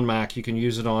use it on Mac, you can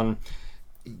use it on,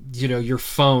 your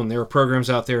phone. There are programs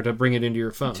out there to bring it into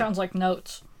your phone. It sounds like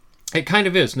Notes. It kind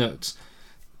of is Notes.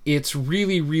 It's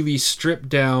really, really stripped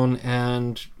down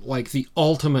and like the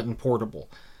ultimate and portable.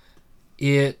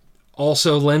 It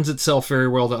also lends itself very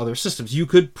well to other systems. You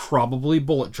could probably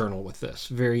bullet journal with this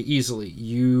very easily.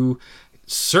 You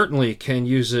certainly can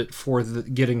use it for the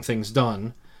getting things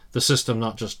done, the system,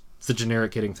 not just the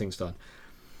generic getting things done.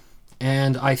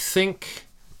 And I think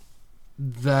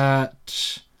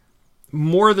that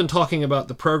more than talking about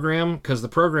the program, because the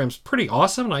program's pretty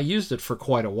awesome and I used it for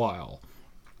quite a while,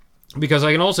 because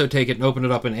I can also take it and open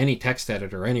it up in any text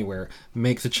editor anywhere,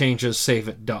 make the changes, save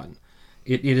it, done.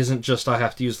 It isn't just I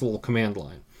have to use the little command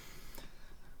line.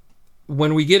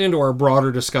 When we get into our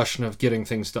broader discussion of getting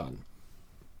things done,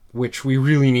 which we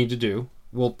really need to do,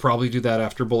 we'll probably do that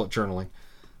after bullet journaling,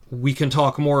 we can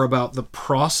talk more about the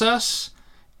process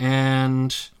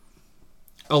and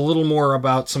a little more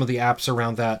about some of the apps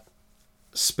around that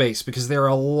space, because there are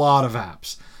a lot of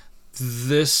apps.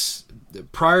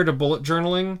 Prior to bullet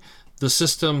journaling, the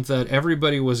system that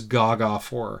everybody was gaga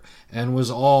for and was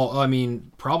all,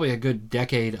 probably a good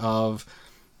decade of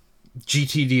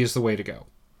GTD is the way to go.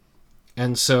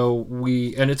 And so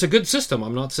and it's a good system.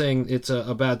 I'm not saying it's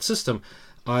a bad system.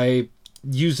 I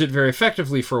used it very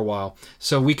effectively for a while,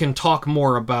 so we can talk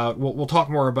more about we'll talk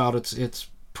more about its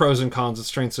pros and cons, its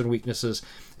strengths and weaknesses,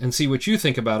 and see what you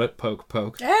think about it, poke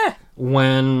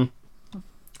when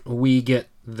we get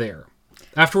there,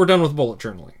 after we're done with bullet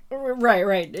journaling.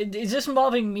 Right. Is this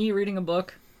involving me reading a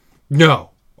book?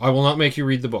 No, I will not make you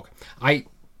read the book. I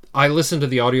listened to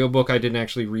the audiobook. I didn't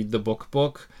actually read the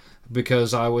book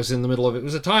because I was in the middle of it. It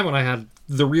was a time when I had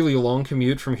the really long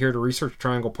commute from here to Research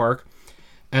Triangle Park.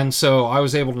 And so I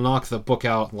was able to knock the book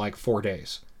out in like 4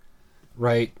 days,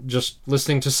 right? Just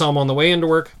listening to some on the way into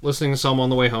work, listening to some on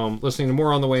the way home, listening to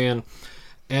more on the way in.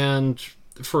 And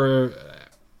for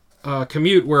a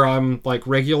commute where I'm like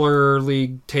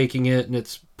regularly taking it and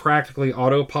it's practically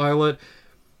autopilot,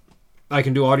 I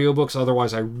can do audiobooks.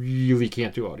 Otherwise, I really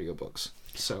can't do audiobooks.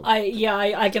 So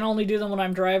I can only do them when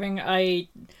I'm driving.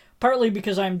 Partly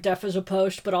because I'm deaf as a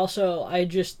post, but also I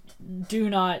just do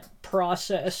not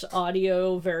process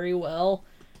audio very well.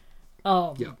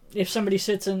 If somebody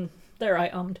sits and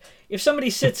if somebody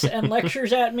sits and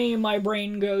lectures at me, my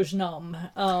brain goes numb.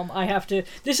 I have to.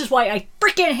 This is why I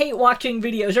freaking hate watching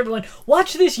videos. Everyone,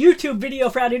 watch this YouTube video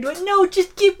for how to do it. No,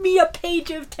 just give me a page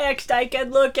of text I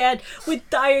can look at with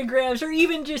diagrams, or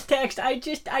even just text. I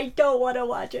don't want to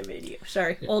watch a video.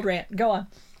 Sorry, old rant. Go on.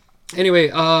 Anyway,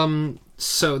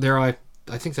 so there I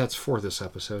I think that's for this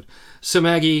episode. So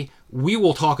Maggie, we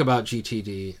will talk about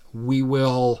GTD. We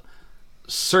will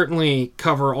certainly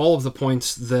cover all of the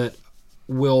points that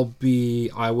will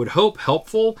be, I would hope,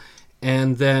 helpful.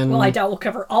 And then... Well, I doubt we'll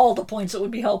cover all the points that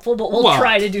would be helpful, but we'll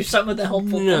try to do some of the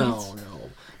helpful points. No.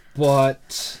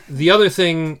 But the other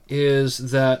thing is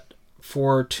that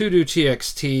for To Do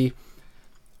TXT,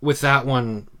 with that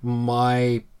one,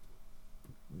 my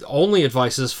only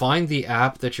advice is find the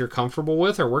app that you're comfortable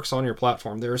with or works on your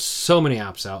platform. There are so many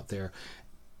apps out there.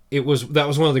 That was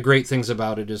one of the great things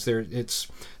about it, is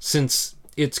since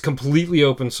it's completely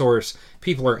open source,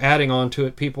 people are adding on to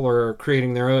it, people are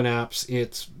creating their own apps,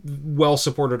 it's well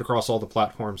supported across all the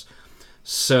platforms.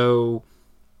 So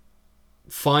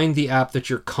find the app that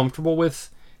you're comfortable with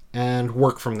and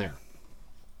work from there,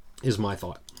 is my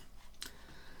thought.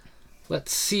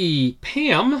 Let's see,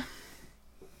 Pam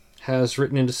has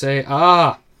written in to say,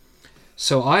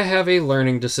 so I have a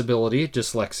learning disability,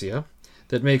 dyslexia,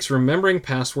 that makes remembering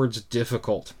passwords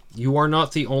difficult. You are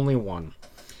not the only one.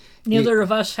 Neither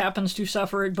of us happens to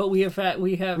suffer it, but we have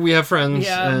friends.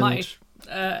 Yeah, my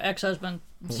ex-husband,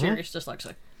 serious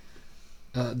dyslexic.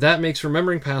 That makes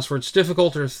remembering passwords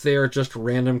difficult, or if they are just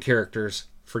random characters,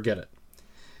 forget it.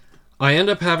 I end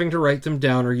up having to write them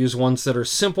down or use ones that are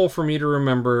simple for me to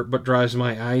remember, but drives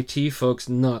my IT folks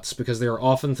nuts because they are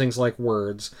often things like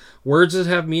words. Words that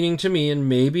have meaning to me and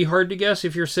may be hard to guess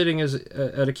if you're sitting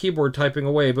at a keyboard typing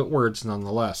away, but words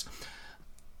nonetheless.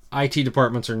 IT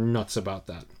departments are nuts about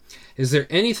that. Is there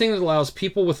anything that allows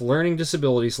people with learning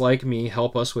disabilities like me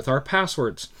help us with our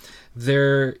passwords?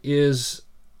 Is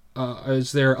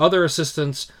there other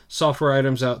assistance, software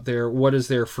items out there? What is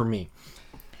there for me?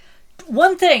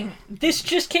 One thing, this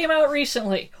just came out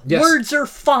recently. Yes. Words are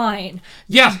fine.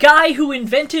 Yeah. The guy who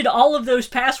invented all of those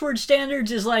password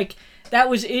standards is like, that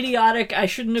was idiotic. I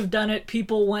shouldn't have done it.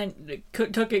 People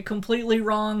took it completely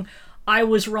wrong. I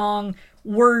was wrong.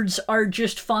 Words are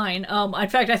just fine. In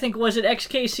fact, I think, was it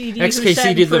XKCD?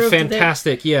 XKCD, the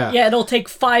fantastic, yeah. Yeah, it'll take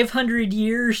 500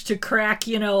 years to crack,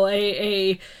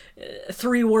 a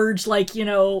 3 words like,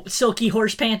 silky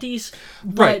horse panties.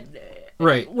 But,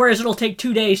 right. Whereas it'll take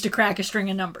 2 days to crack a string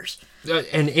of numbers.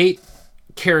 An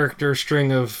 8-character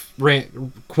string of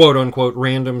quote-unquote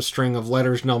random string of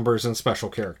letters, numbers, and special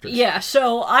characters. Yeah,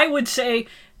 so I would say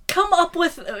come up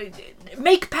with...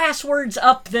 make passwords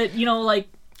up that,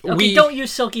 Okay, don't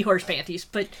use silky horse panties,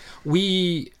 but...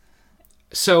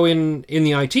 So in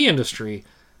the IT industry,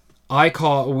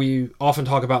 we often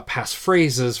talk about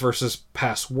passphrases versus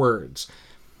passwords.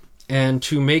 And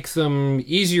to make them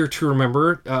easier to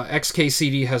remember,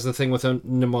 XKCD has the thing with a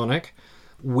mnemonic,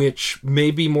 which may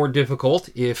be more difficult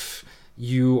if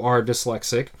you are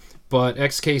dyslexic, but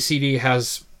XKCD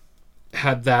has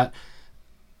had that.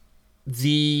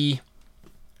 The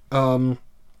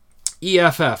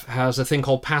EFF has a thing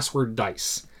called password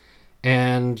dice.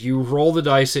 And you roll the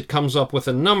dice, it comes up with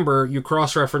a number, you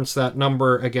cross-reference that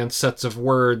number against sets of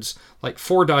words. Like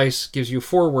 4 dice gives you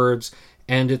 4 words,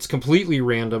 and it's completely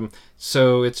random.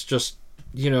 So it's just,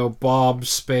 Bob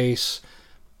space,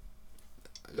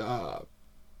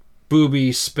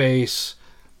 booby space,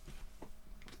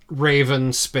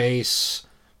 raven space,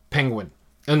 penguin.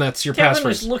 And that's your passphrase. Kevin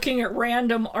was looking at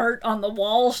random art on the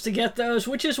walls to get those,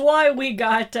 which is why we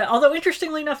got... although,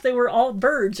 interestingly enough, they were all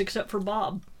birds except for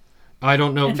Bob. I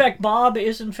don't know. In fact, Bob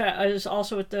is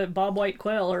also at the Bob White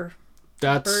Quail, or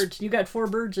birds. You got 4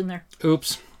 birds in there.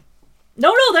 Oops.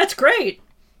 No, that's great.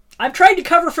 I've tried to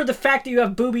cover for the fact that you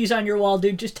have boobies on your wall,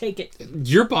 dude. Just take it.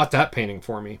 You bought that painting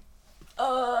for me.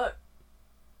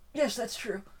 Yes, that's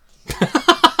true.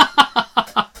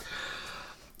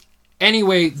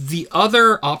 Anyway, the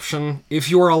other option, if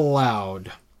you're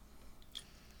allowed,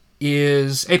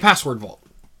 is a password vault.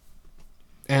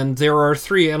 And there are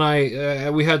 3,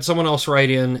 and we had someone else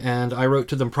write in, and I wrote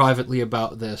to them privately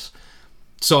about this.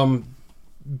 So I'm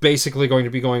basically going to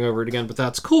be going over it again, but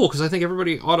that's cool, because I think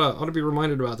everybody ought to be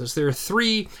reminded about this. There are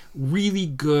 3 really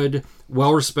good,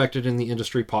 well-respected in the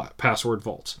industry password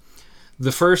vaults.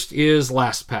 The first is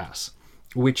LastPass,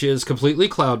 which is completely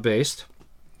cloud-based,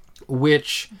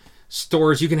 which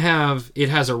stores, it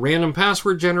has a random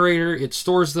password generator, it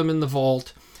stores them in the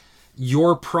vault.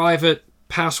 Your private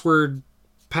passphrase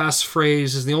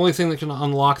is the only thing that can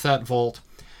unlock that vault.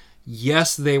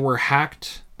 Yes, they were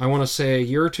hacked, I want to say a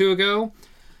year or 2 ago.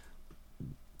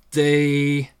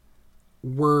 They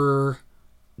were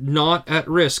not at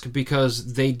risk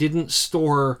because they didn't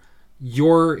store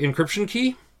your encryption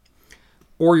key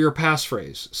or your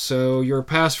passphrase. So your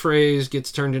passphrase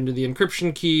gets turned into the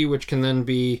encryption key, which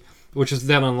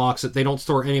then unlocks it. They don't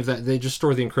store any of that. They just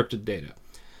store the encrypted data.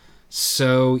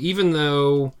 So even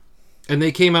though, And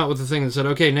they came out with the thing that said,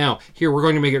 okay, now, here, we're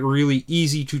going to make it really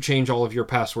easy to change all of your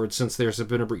passwords since there's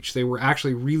been a breach. They were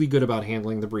actually really good about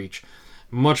handling the breach.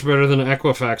 Much better than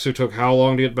Equifax, who took how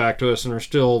long to get back to us and are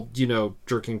still,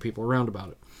 jerking people around about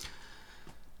it.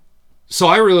 So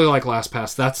I really like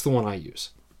LastPass. That's the one I use.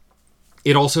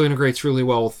 It also integrates really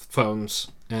well with phones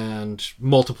and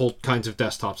multiple kinds of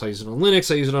desktops. I use it on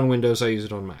Linux, I use it on Windows, I use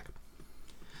it on Mac.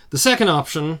 The second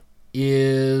option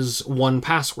is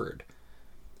 1Password.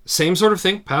 Same sort of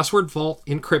thing, password vault,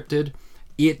 encrypted.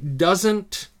 It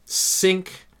doesn't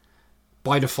sync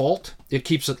by default. It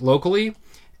keeps it locally,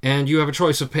 and you have a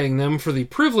choice of paying them for the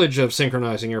privilege of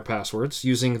synchronizing your passwords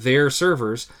using their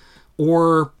servers,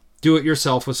 or do it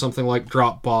yourself with something like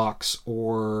Dropbox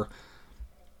or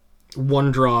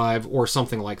OneDrive or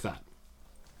something like that.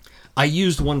 I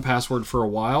used 1Password for a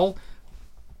while.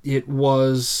 It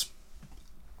was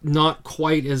not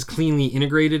quite as cleanly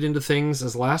integrated into things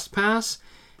as LastPass,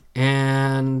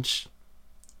 and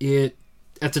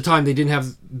at the time they didn't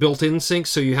have built-in sync,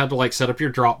 so you had to set up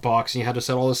your Dropbox and you had to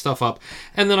set all this stuff up.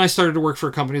 And then I started to work for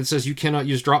a company that says you cannot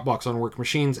use Dropbox on work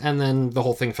machines, and then the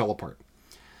whole thing fell apart.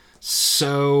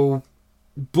 So,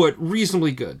 but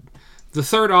reasonably good. The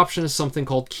third option is something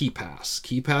called KeePass.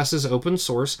 KeePass is open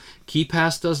source.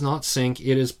 KeePass does not sync.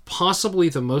 It is possibly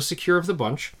the most secure of the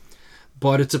bunch,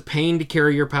 but it's a pain to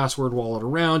carry your password wallet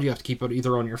around. You have to keep it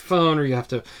either on your phone, or you have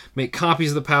to make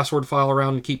copies of the password file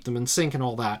around and keep them in sync and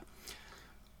all that.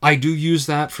 I do use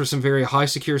that for some very high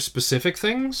secure specific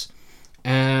things,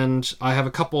 and I have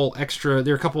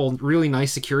there are a couple really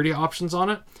nice security options on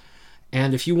it.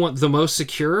 And if you want the most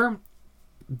secure,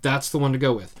 that's the one to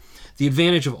go with. The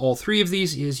advantage of all three of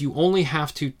these is you only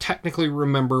have to technically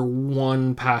remember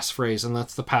one passphrase, and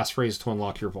that's the passphrase to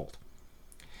unlock your vault.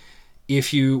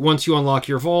 Once you unlock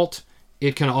your vault,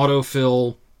 it can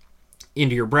autofill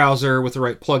into your browser with the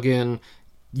right plugin.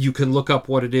 You can look up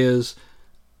what it is.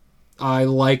 I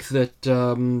like that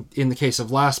in the case of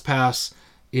LastPass,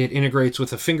 it integrates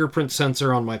with a fingerprint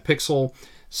sensor on my Pixel,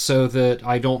 so that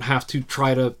I don't have to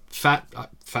try to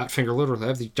fat finger, literally, I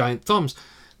have these giant thumbs.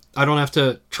 I don't have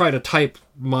to try to type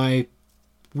my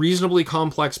reasonably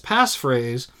complex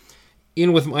passphrase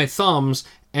in with my thumbs,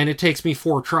 and it takes me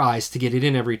 4 tries to get it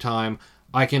in every time.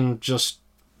 I can just,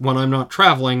 when I'm not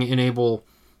traveling, enable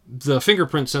the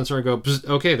fingerprint sensor and go,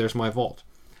 okay, there's my vault.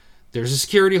 There's a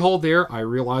security hold there, I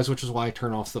realize, which is why I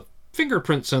turn off the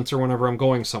fingerprint sensor whenever I'm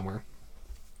going somewhere,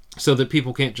 so that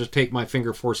people can't just take my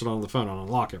finger, force it on the phone, and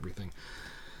unlock everything.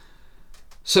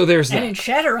 So there's that. And in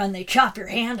Shadowrun, they chop your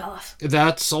hand off.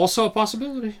 That's also a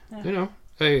possibility. Yeah.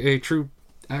 A true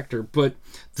actor. But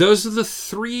those are the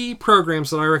 3 programs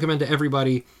that I recommend to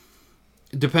everybody,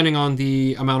 depending on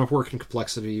the amount of work and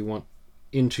complexity you want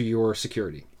into your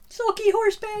security. Sulky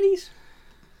horse patties.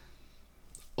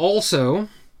 Also,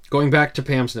 going back to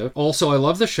Pam's note, I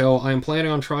love the show. I am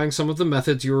planning on trying some of the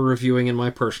methods you were reviewing in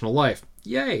my personal life.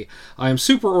 Yay! I am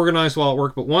super organized while at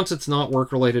work, but once it's not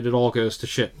work-related, it all goes to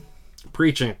shit.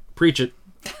 Preach it. Preach it.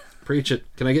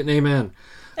 Can I get an amen?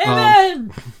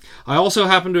 Amen! I also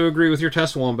happen to agree with your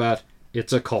test, Wombat.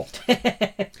 It's a cult.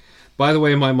 By the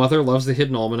way, my mother loves the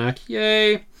Hidden Almanac.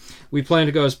 Yay! We plan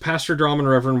to go as Pastor Drom and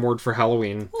Reverend Ward for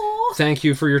Halloween. Aww. Thank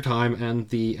you for your time and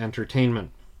the entertainment.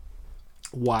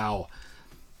 Wow.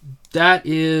 That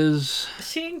is...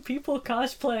 Seeing people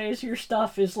cosplay as your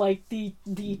stuff is like the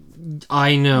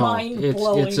I know.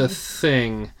 mind-blowing. It's a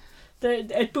thing.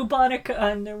 At Bubonic,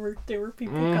 there were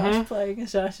people cosplaying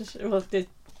as us. Well, the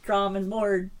Drom and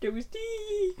Lord. It was...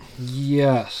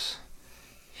 Yes.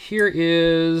 Here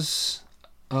is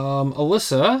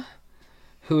Alyssa,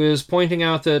 who is pointing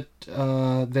out that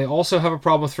they also have a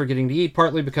problem with forgetting to eat,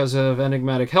 partly because of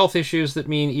enigmatic health issues that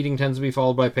mean eating tends to be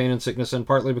followed by pain and sickness, and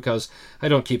partly because I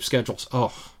don't keep schedules.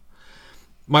 Oh.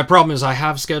 My problem is I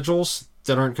have schedules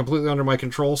that aren't completely under my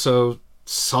control, so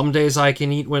some days I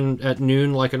can eat at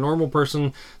noon like a normal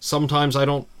person. Sometimes I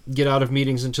don't get out of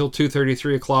meetings until 2:30,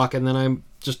 3 o'clock, and then I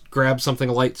just grab something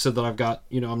light so that I've got,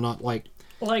 I'm not like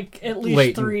at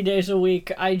least 3 days a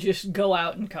week, I just go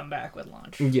out and come back with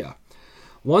lunch. Yeah.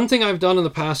 One thing I've done in the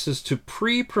past is to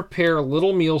prepare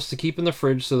little meals to keep in the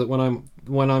fridge so that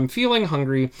when I'm feeling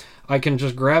hungry, I can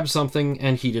just grab something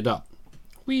and heat it up.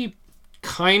 We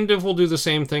kind of will do the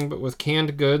same thing, but with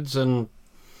canned goods and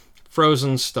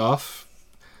frozen stuff.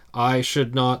 I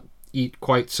should not eat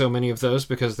quite so many of those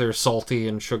because they're salty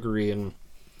and sugary and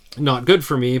not good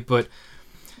for me, but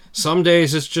some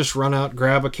days it's just run out,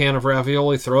 grab a can of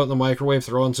ravioli, throw it in the microwave,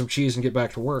 throw in some cheese, and get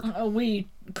back to work. We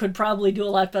could probably do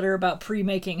a lot better about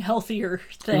pre-making healthier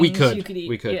things we could. you could eat.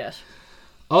 We could. Yes.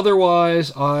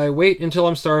 Otherwise, I wait until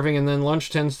I'm starving, and then lunch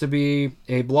tends to be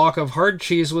a block of hard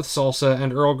cheese with salsa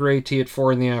and Earl Grey tea at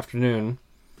 4 in the afternoon.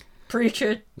 Preach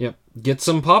it. Yep. Get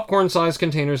some popcorn-sized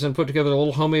containers and put together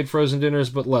little homemade frozen dinners,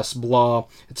 but less blah.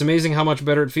 It's amazing how much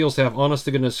better it feels to have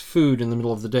honest-to-goodness food in the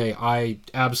middle of the day. I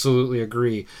absolutely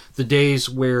agree. The days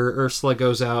where Ursula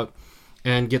goes out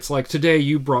and gets like, today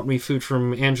you brought me food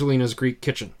from Angelina's Greek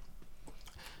Kitchen.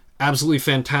 Absolutely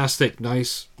fantastic.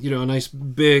 Nice, a nice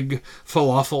big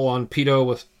falafel on pita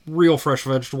with real fresh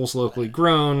vegetables, locally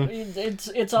grown.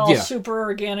 It's all super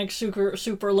organic,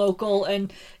 super local,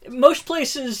 and most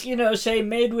places, say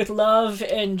made with love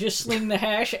and just sling the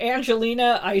hash.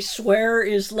 Angelina, I swear,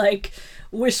 is like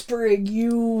whispering,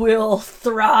 "You will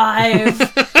thrive."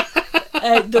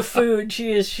 At the food.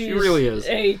 She really is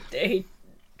a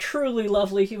truly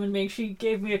lovely human being. She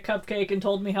gave me a cupcake and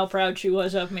told me how proud she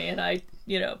was of me, and I,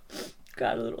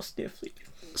 got a little sniffly.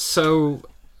 So,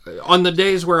 on the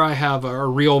days where I have a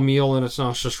real meal and it's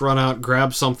not just run out,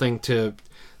 grab something to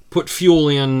put fuel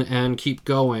in and keep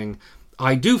going,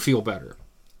 I do feel better.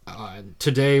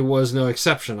 Today was no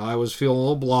exception. I was feeling a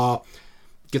little blah.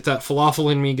 Get that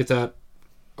falafel in me, get that,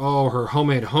 her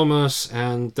homemade hummus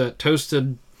and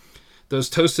those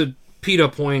toasted pita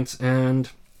points, and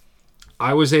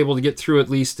I was able to get through at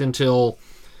least until,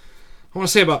 I want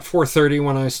to say about 4:30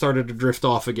 when I started to drift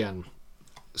off again.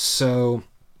 So,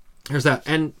 there's that.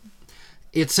 And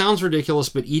it sounds ridiculous,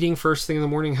 but eating first thing in the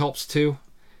morning helps too.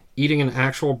 Eating an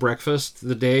actual breakfast,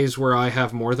 the days where I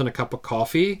have more than a cup of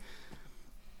coffee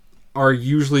are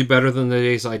usually better than the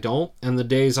days I don't. And the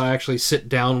days I actually sit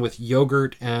down with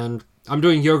yogurt, and I'm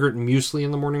doing yogurt and muesli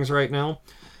in the mornings right now.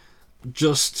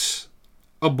 Just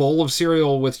a bowl of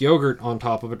cereal with yogurt on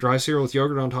top of it, dry cereal with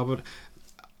yogurt on top of it.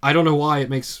 I don't know why it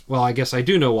makes, well, I guess I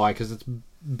do know why, because it's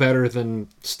better than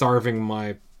starving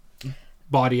my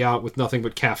body out with nothing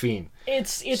but caffeine.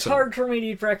 It's hard for me to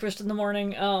eat breakfast in the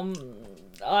morning.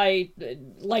 I,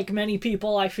 like many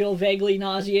people, I feel vaguely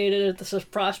nauseated at the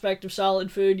prospect of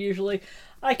solid food. Usually,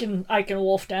 I can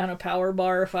wolf down a power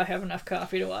bar if I have enough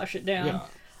coffee to wash it down. Yeah.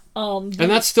 And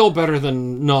that's still better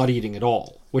than not eating at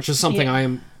all, which is something I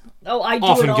am I do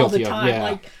often it all guilty the time. of. Yeah.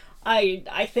 Like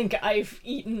I think I've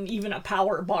eaten even a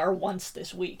power bar once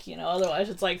this week. Otherwise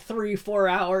it's like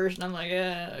 3-4 hours, and I'm like,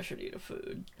 I should eat a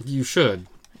food. You should.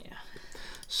 Yeah.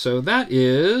 So that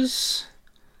is.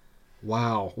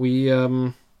 Wow, we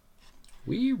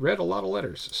read a lot of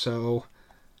letters. So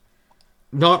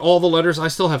not all the letters. I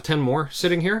still have 10 more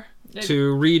sitting here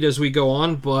to read as we go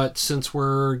on, but since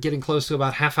we're getting close to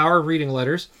about half hour reading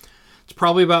letters, it's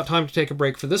probably about time to take a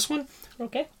break for this one.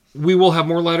 Okay. We will have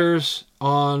more letters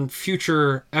on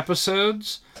future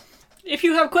episodes. If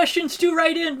you have questions, do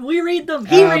write in. We read them.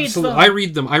 He reads them. I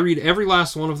read them. I read every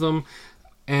last one of them.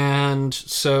 And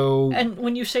so... And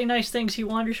when you say nice things, he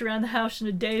wanders around the house in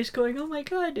a daze going, oh my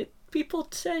god, people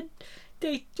said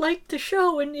they liked the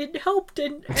show and it helped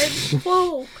and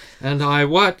whoa. And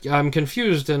I'm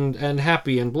confused and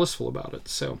happy and blissful about it.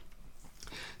 So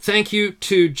thank you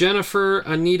to Jennifer,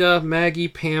 Anita, Maggie,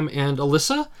 Pam, and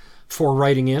Alyssa for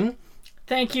writing in.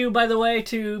 Thank you, by the way,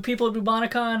 to people at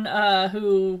Bubonicon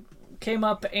who came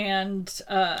up and...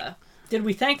 did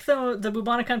we thank the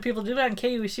Bubonicon people? Did it on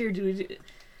KUC or did we...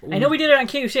 I know we did it on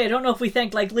KUC. I don't know if we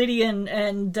thanked like Lydian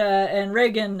and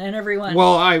Reagan and everyone.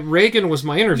 Well, Reagan was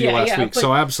my interview last week,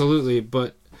 so absolutely.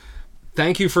 But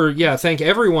thank you thank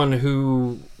everyone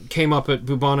who came up at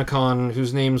Bubonicon,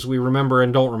 whose names we remember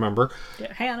and don't remember.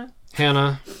 Yeah,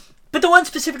 Hannah. But the one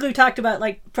specifically who talked about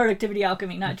like productivity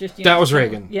alchemy, not just that was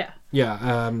Reagan. Yeah.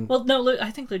 Yeah. Well, no,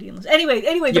 I think Lydian was. Anyway,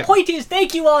 the point is,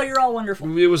 thank you all. You're all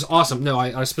wonderful. It was awesome. No,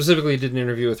 I specifically did an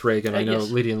interview with Reagan. I know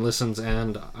Lydian listens,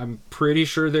 and I'm pretty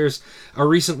sure there's a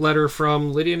recent letter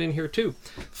from Lydian in here too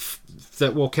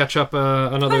that we'll catch up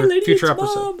another future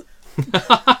episode.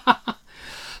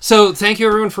 So thank you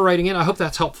everyone for writing in. I hope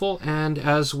that's helpful. And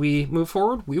as we move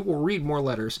forward, we will read more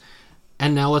letters.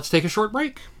 And now let's take a short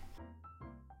break.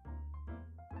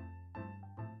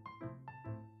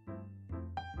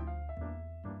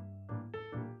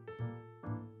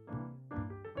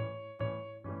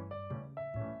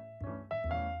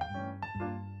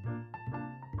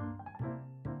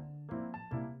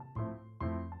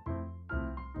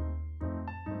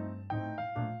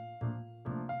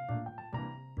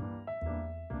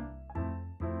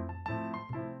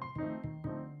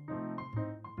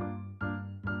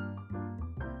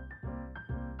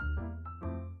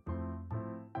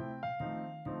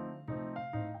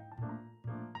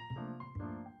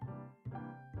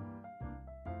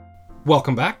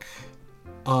 Welcome back.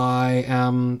 I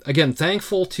am, again,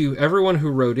 thankful to everyone who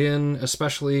wrote in,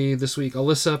 especially this week,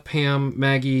 Alyssa, Pam,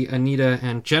 Maggie, Anita,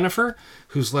 and Jennifer,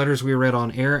 whose letters we read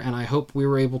on air, and I hope we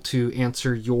were able to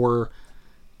answer your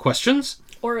questions.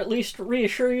 Or at least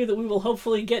reassure you that we will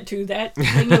hopefully get to that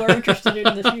thing you are interested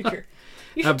in the future.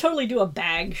 You should totally do a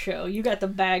bag show. You got the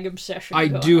bag obsession. I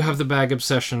do have the bag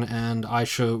obsession, and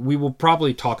we will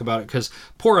probably talk about it, because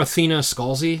poor Athena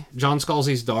Scalzi, John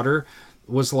Scalzi's daughter,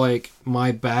 was like,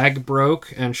 my bag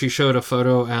broke, and she showed a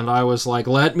photo, and I was like,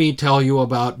 let me tell you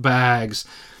about bags.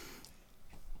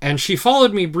 And she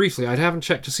followed me briefly. I haven't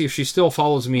checked to see if she still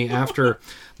follows me after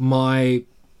my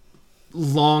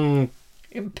long,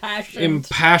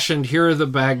 impassioned, here are the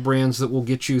bag brands that will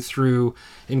get you through,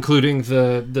 including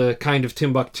the kind of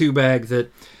Timbuktu bag that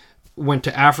went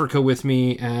to Africa with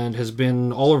me and has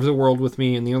been all over the world with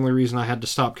me, and the only reason I had to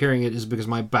stop carrying it is because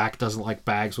my back doesn't like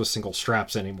bags with single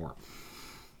straps anymore.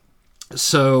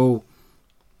 So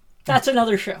that's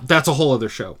another show. That's a whole other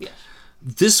show. Yes.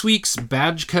 This week's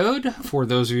badge code, for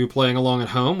those of you playing along at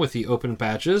home with the open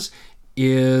badges,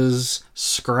 is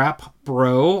Scrap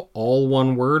Bro, all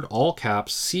one word, all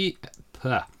caps,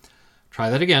 try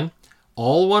that again.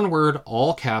 All one word,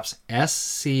 all caps,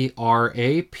 SCRAPBRO.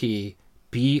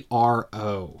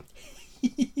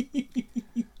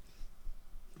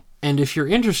 And if you're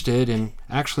interested in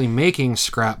actually making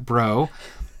Scrap Bro,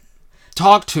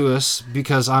 talk to us,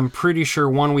 because I'm pretty sure,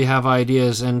 one, we have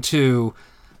ideas, and two,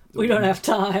 we don't have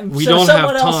time.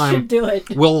 Someone else should do it.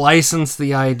 We'll license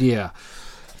the idea.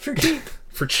 For cheap.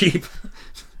 For cheap.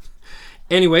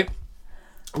 Anyway,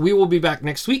 we will be back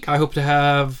next week. I hope to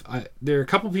have... there are a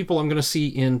couple people I'm going to see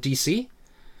in DC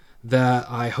that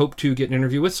I hope to get an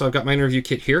interview with. So I've got my interview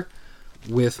kit here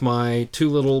with my two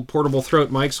little portable throat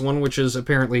mics, one which is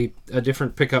apparently a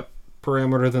different pickup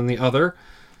parameter than the other.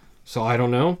 So I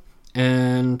don't know.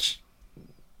 And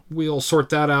we'll sort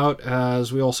that out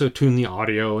as we also tune the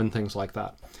audio and things like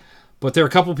that. But there are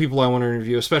a couple people I want to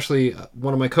interview, especially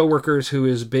one of my coworkers who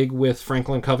is big with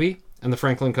Franklin Covey and the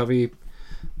Franklin Covey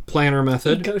planner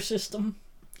method.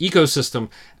 Ecosystem.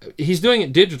 He's doing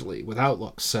it digitally with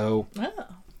Outlook, so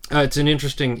it's an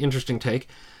interesting take.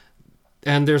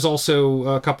 And there's also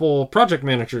a couple project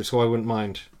managers who I wouldn't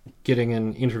mind getting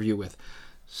an interview with.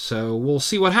 So we'll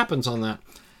see what happens on that.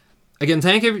 Again,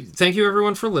 thank you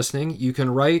everyone for listening. You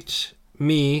can write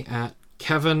me at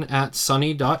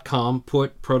kevin@sunny.com.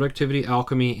 Put Productivity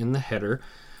Alchemy in the header.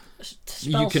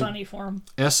 Spell Sunny for him.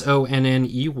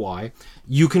 SONNEY.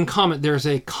 You can comment. There's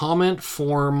a comment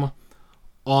form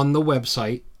on the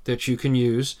website that you can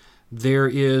use. There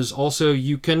is also,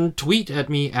 you can tweet at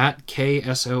me at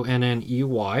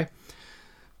KSONNEY.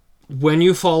 When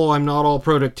you follow I'm Not All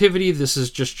Productivity, this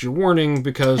is just your warning,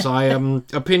 because I am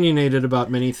opinionated about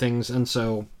many things, and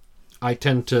so I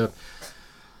tend to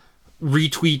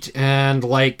retweet and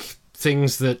like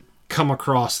things that come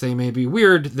across. They may be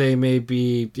weird, they may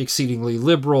be exceedingly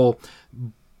liberal,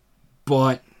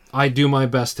 but I do my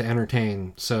best to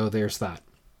entertain, so there's that.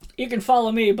 You can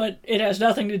follow me, but it has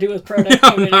nothing to do with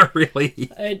productivity. No, not really.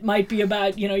 It might be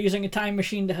about, using a time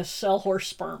machine to sell horse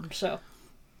sperm, so...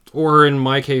 Or in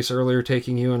my case earlier,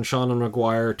 taking you and Sean and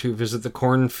McGuire to visit the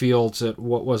cornfields at,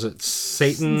 what was it,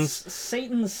 Satan's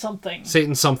something.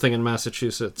 Satan's something in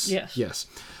Massachusetts. Yes.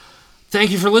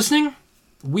 Thank you for listening.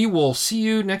 We will see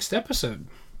you next episode.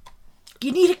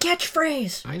 You need a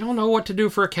catchphrase. I don't know what to do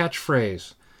for a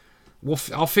catchphrase.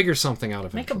 I'll figure something out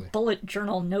eventually. Make a bullet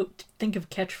journal note. Think of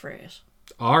catchphrase.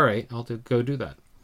 All right, I'll go do that.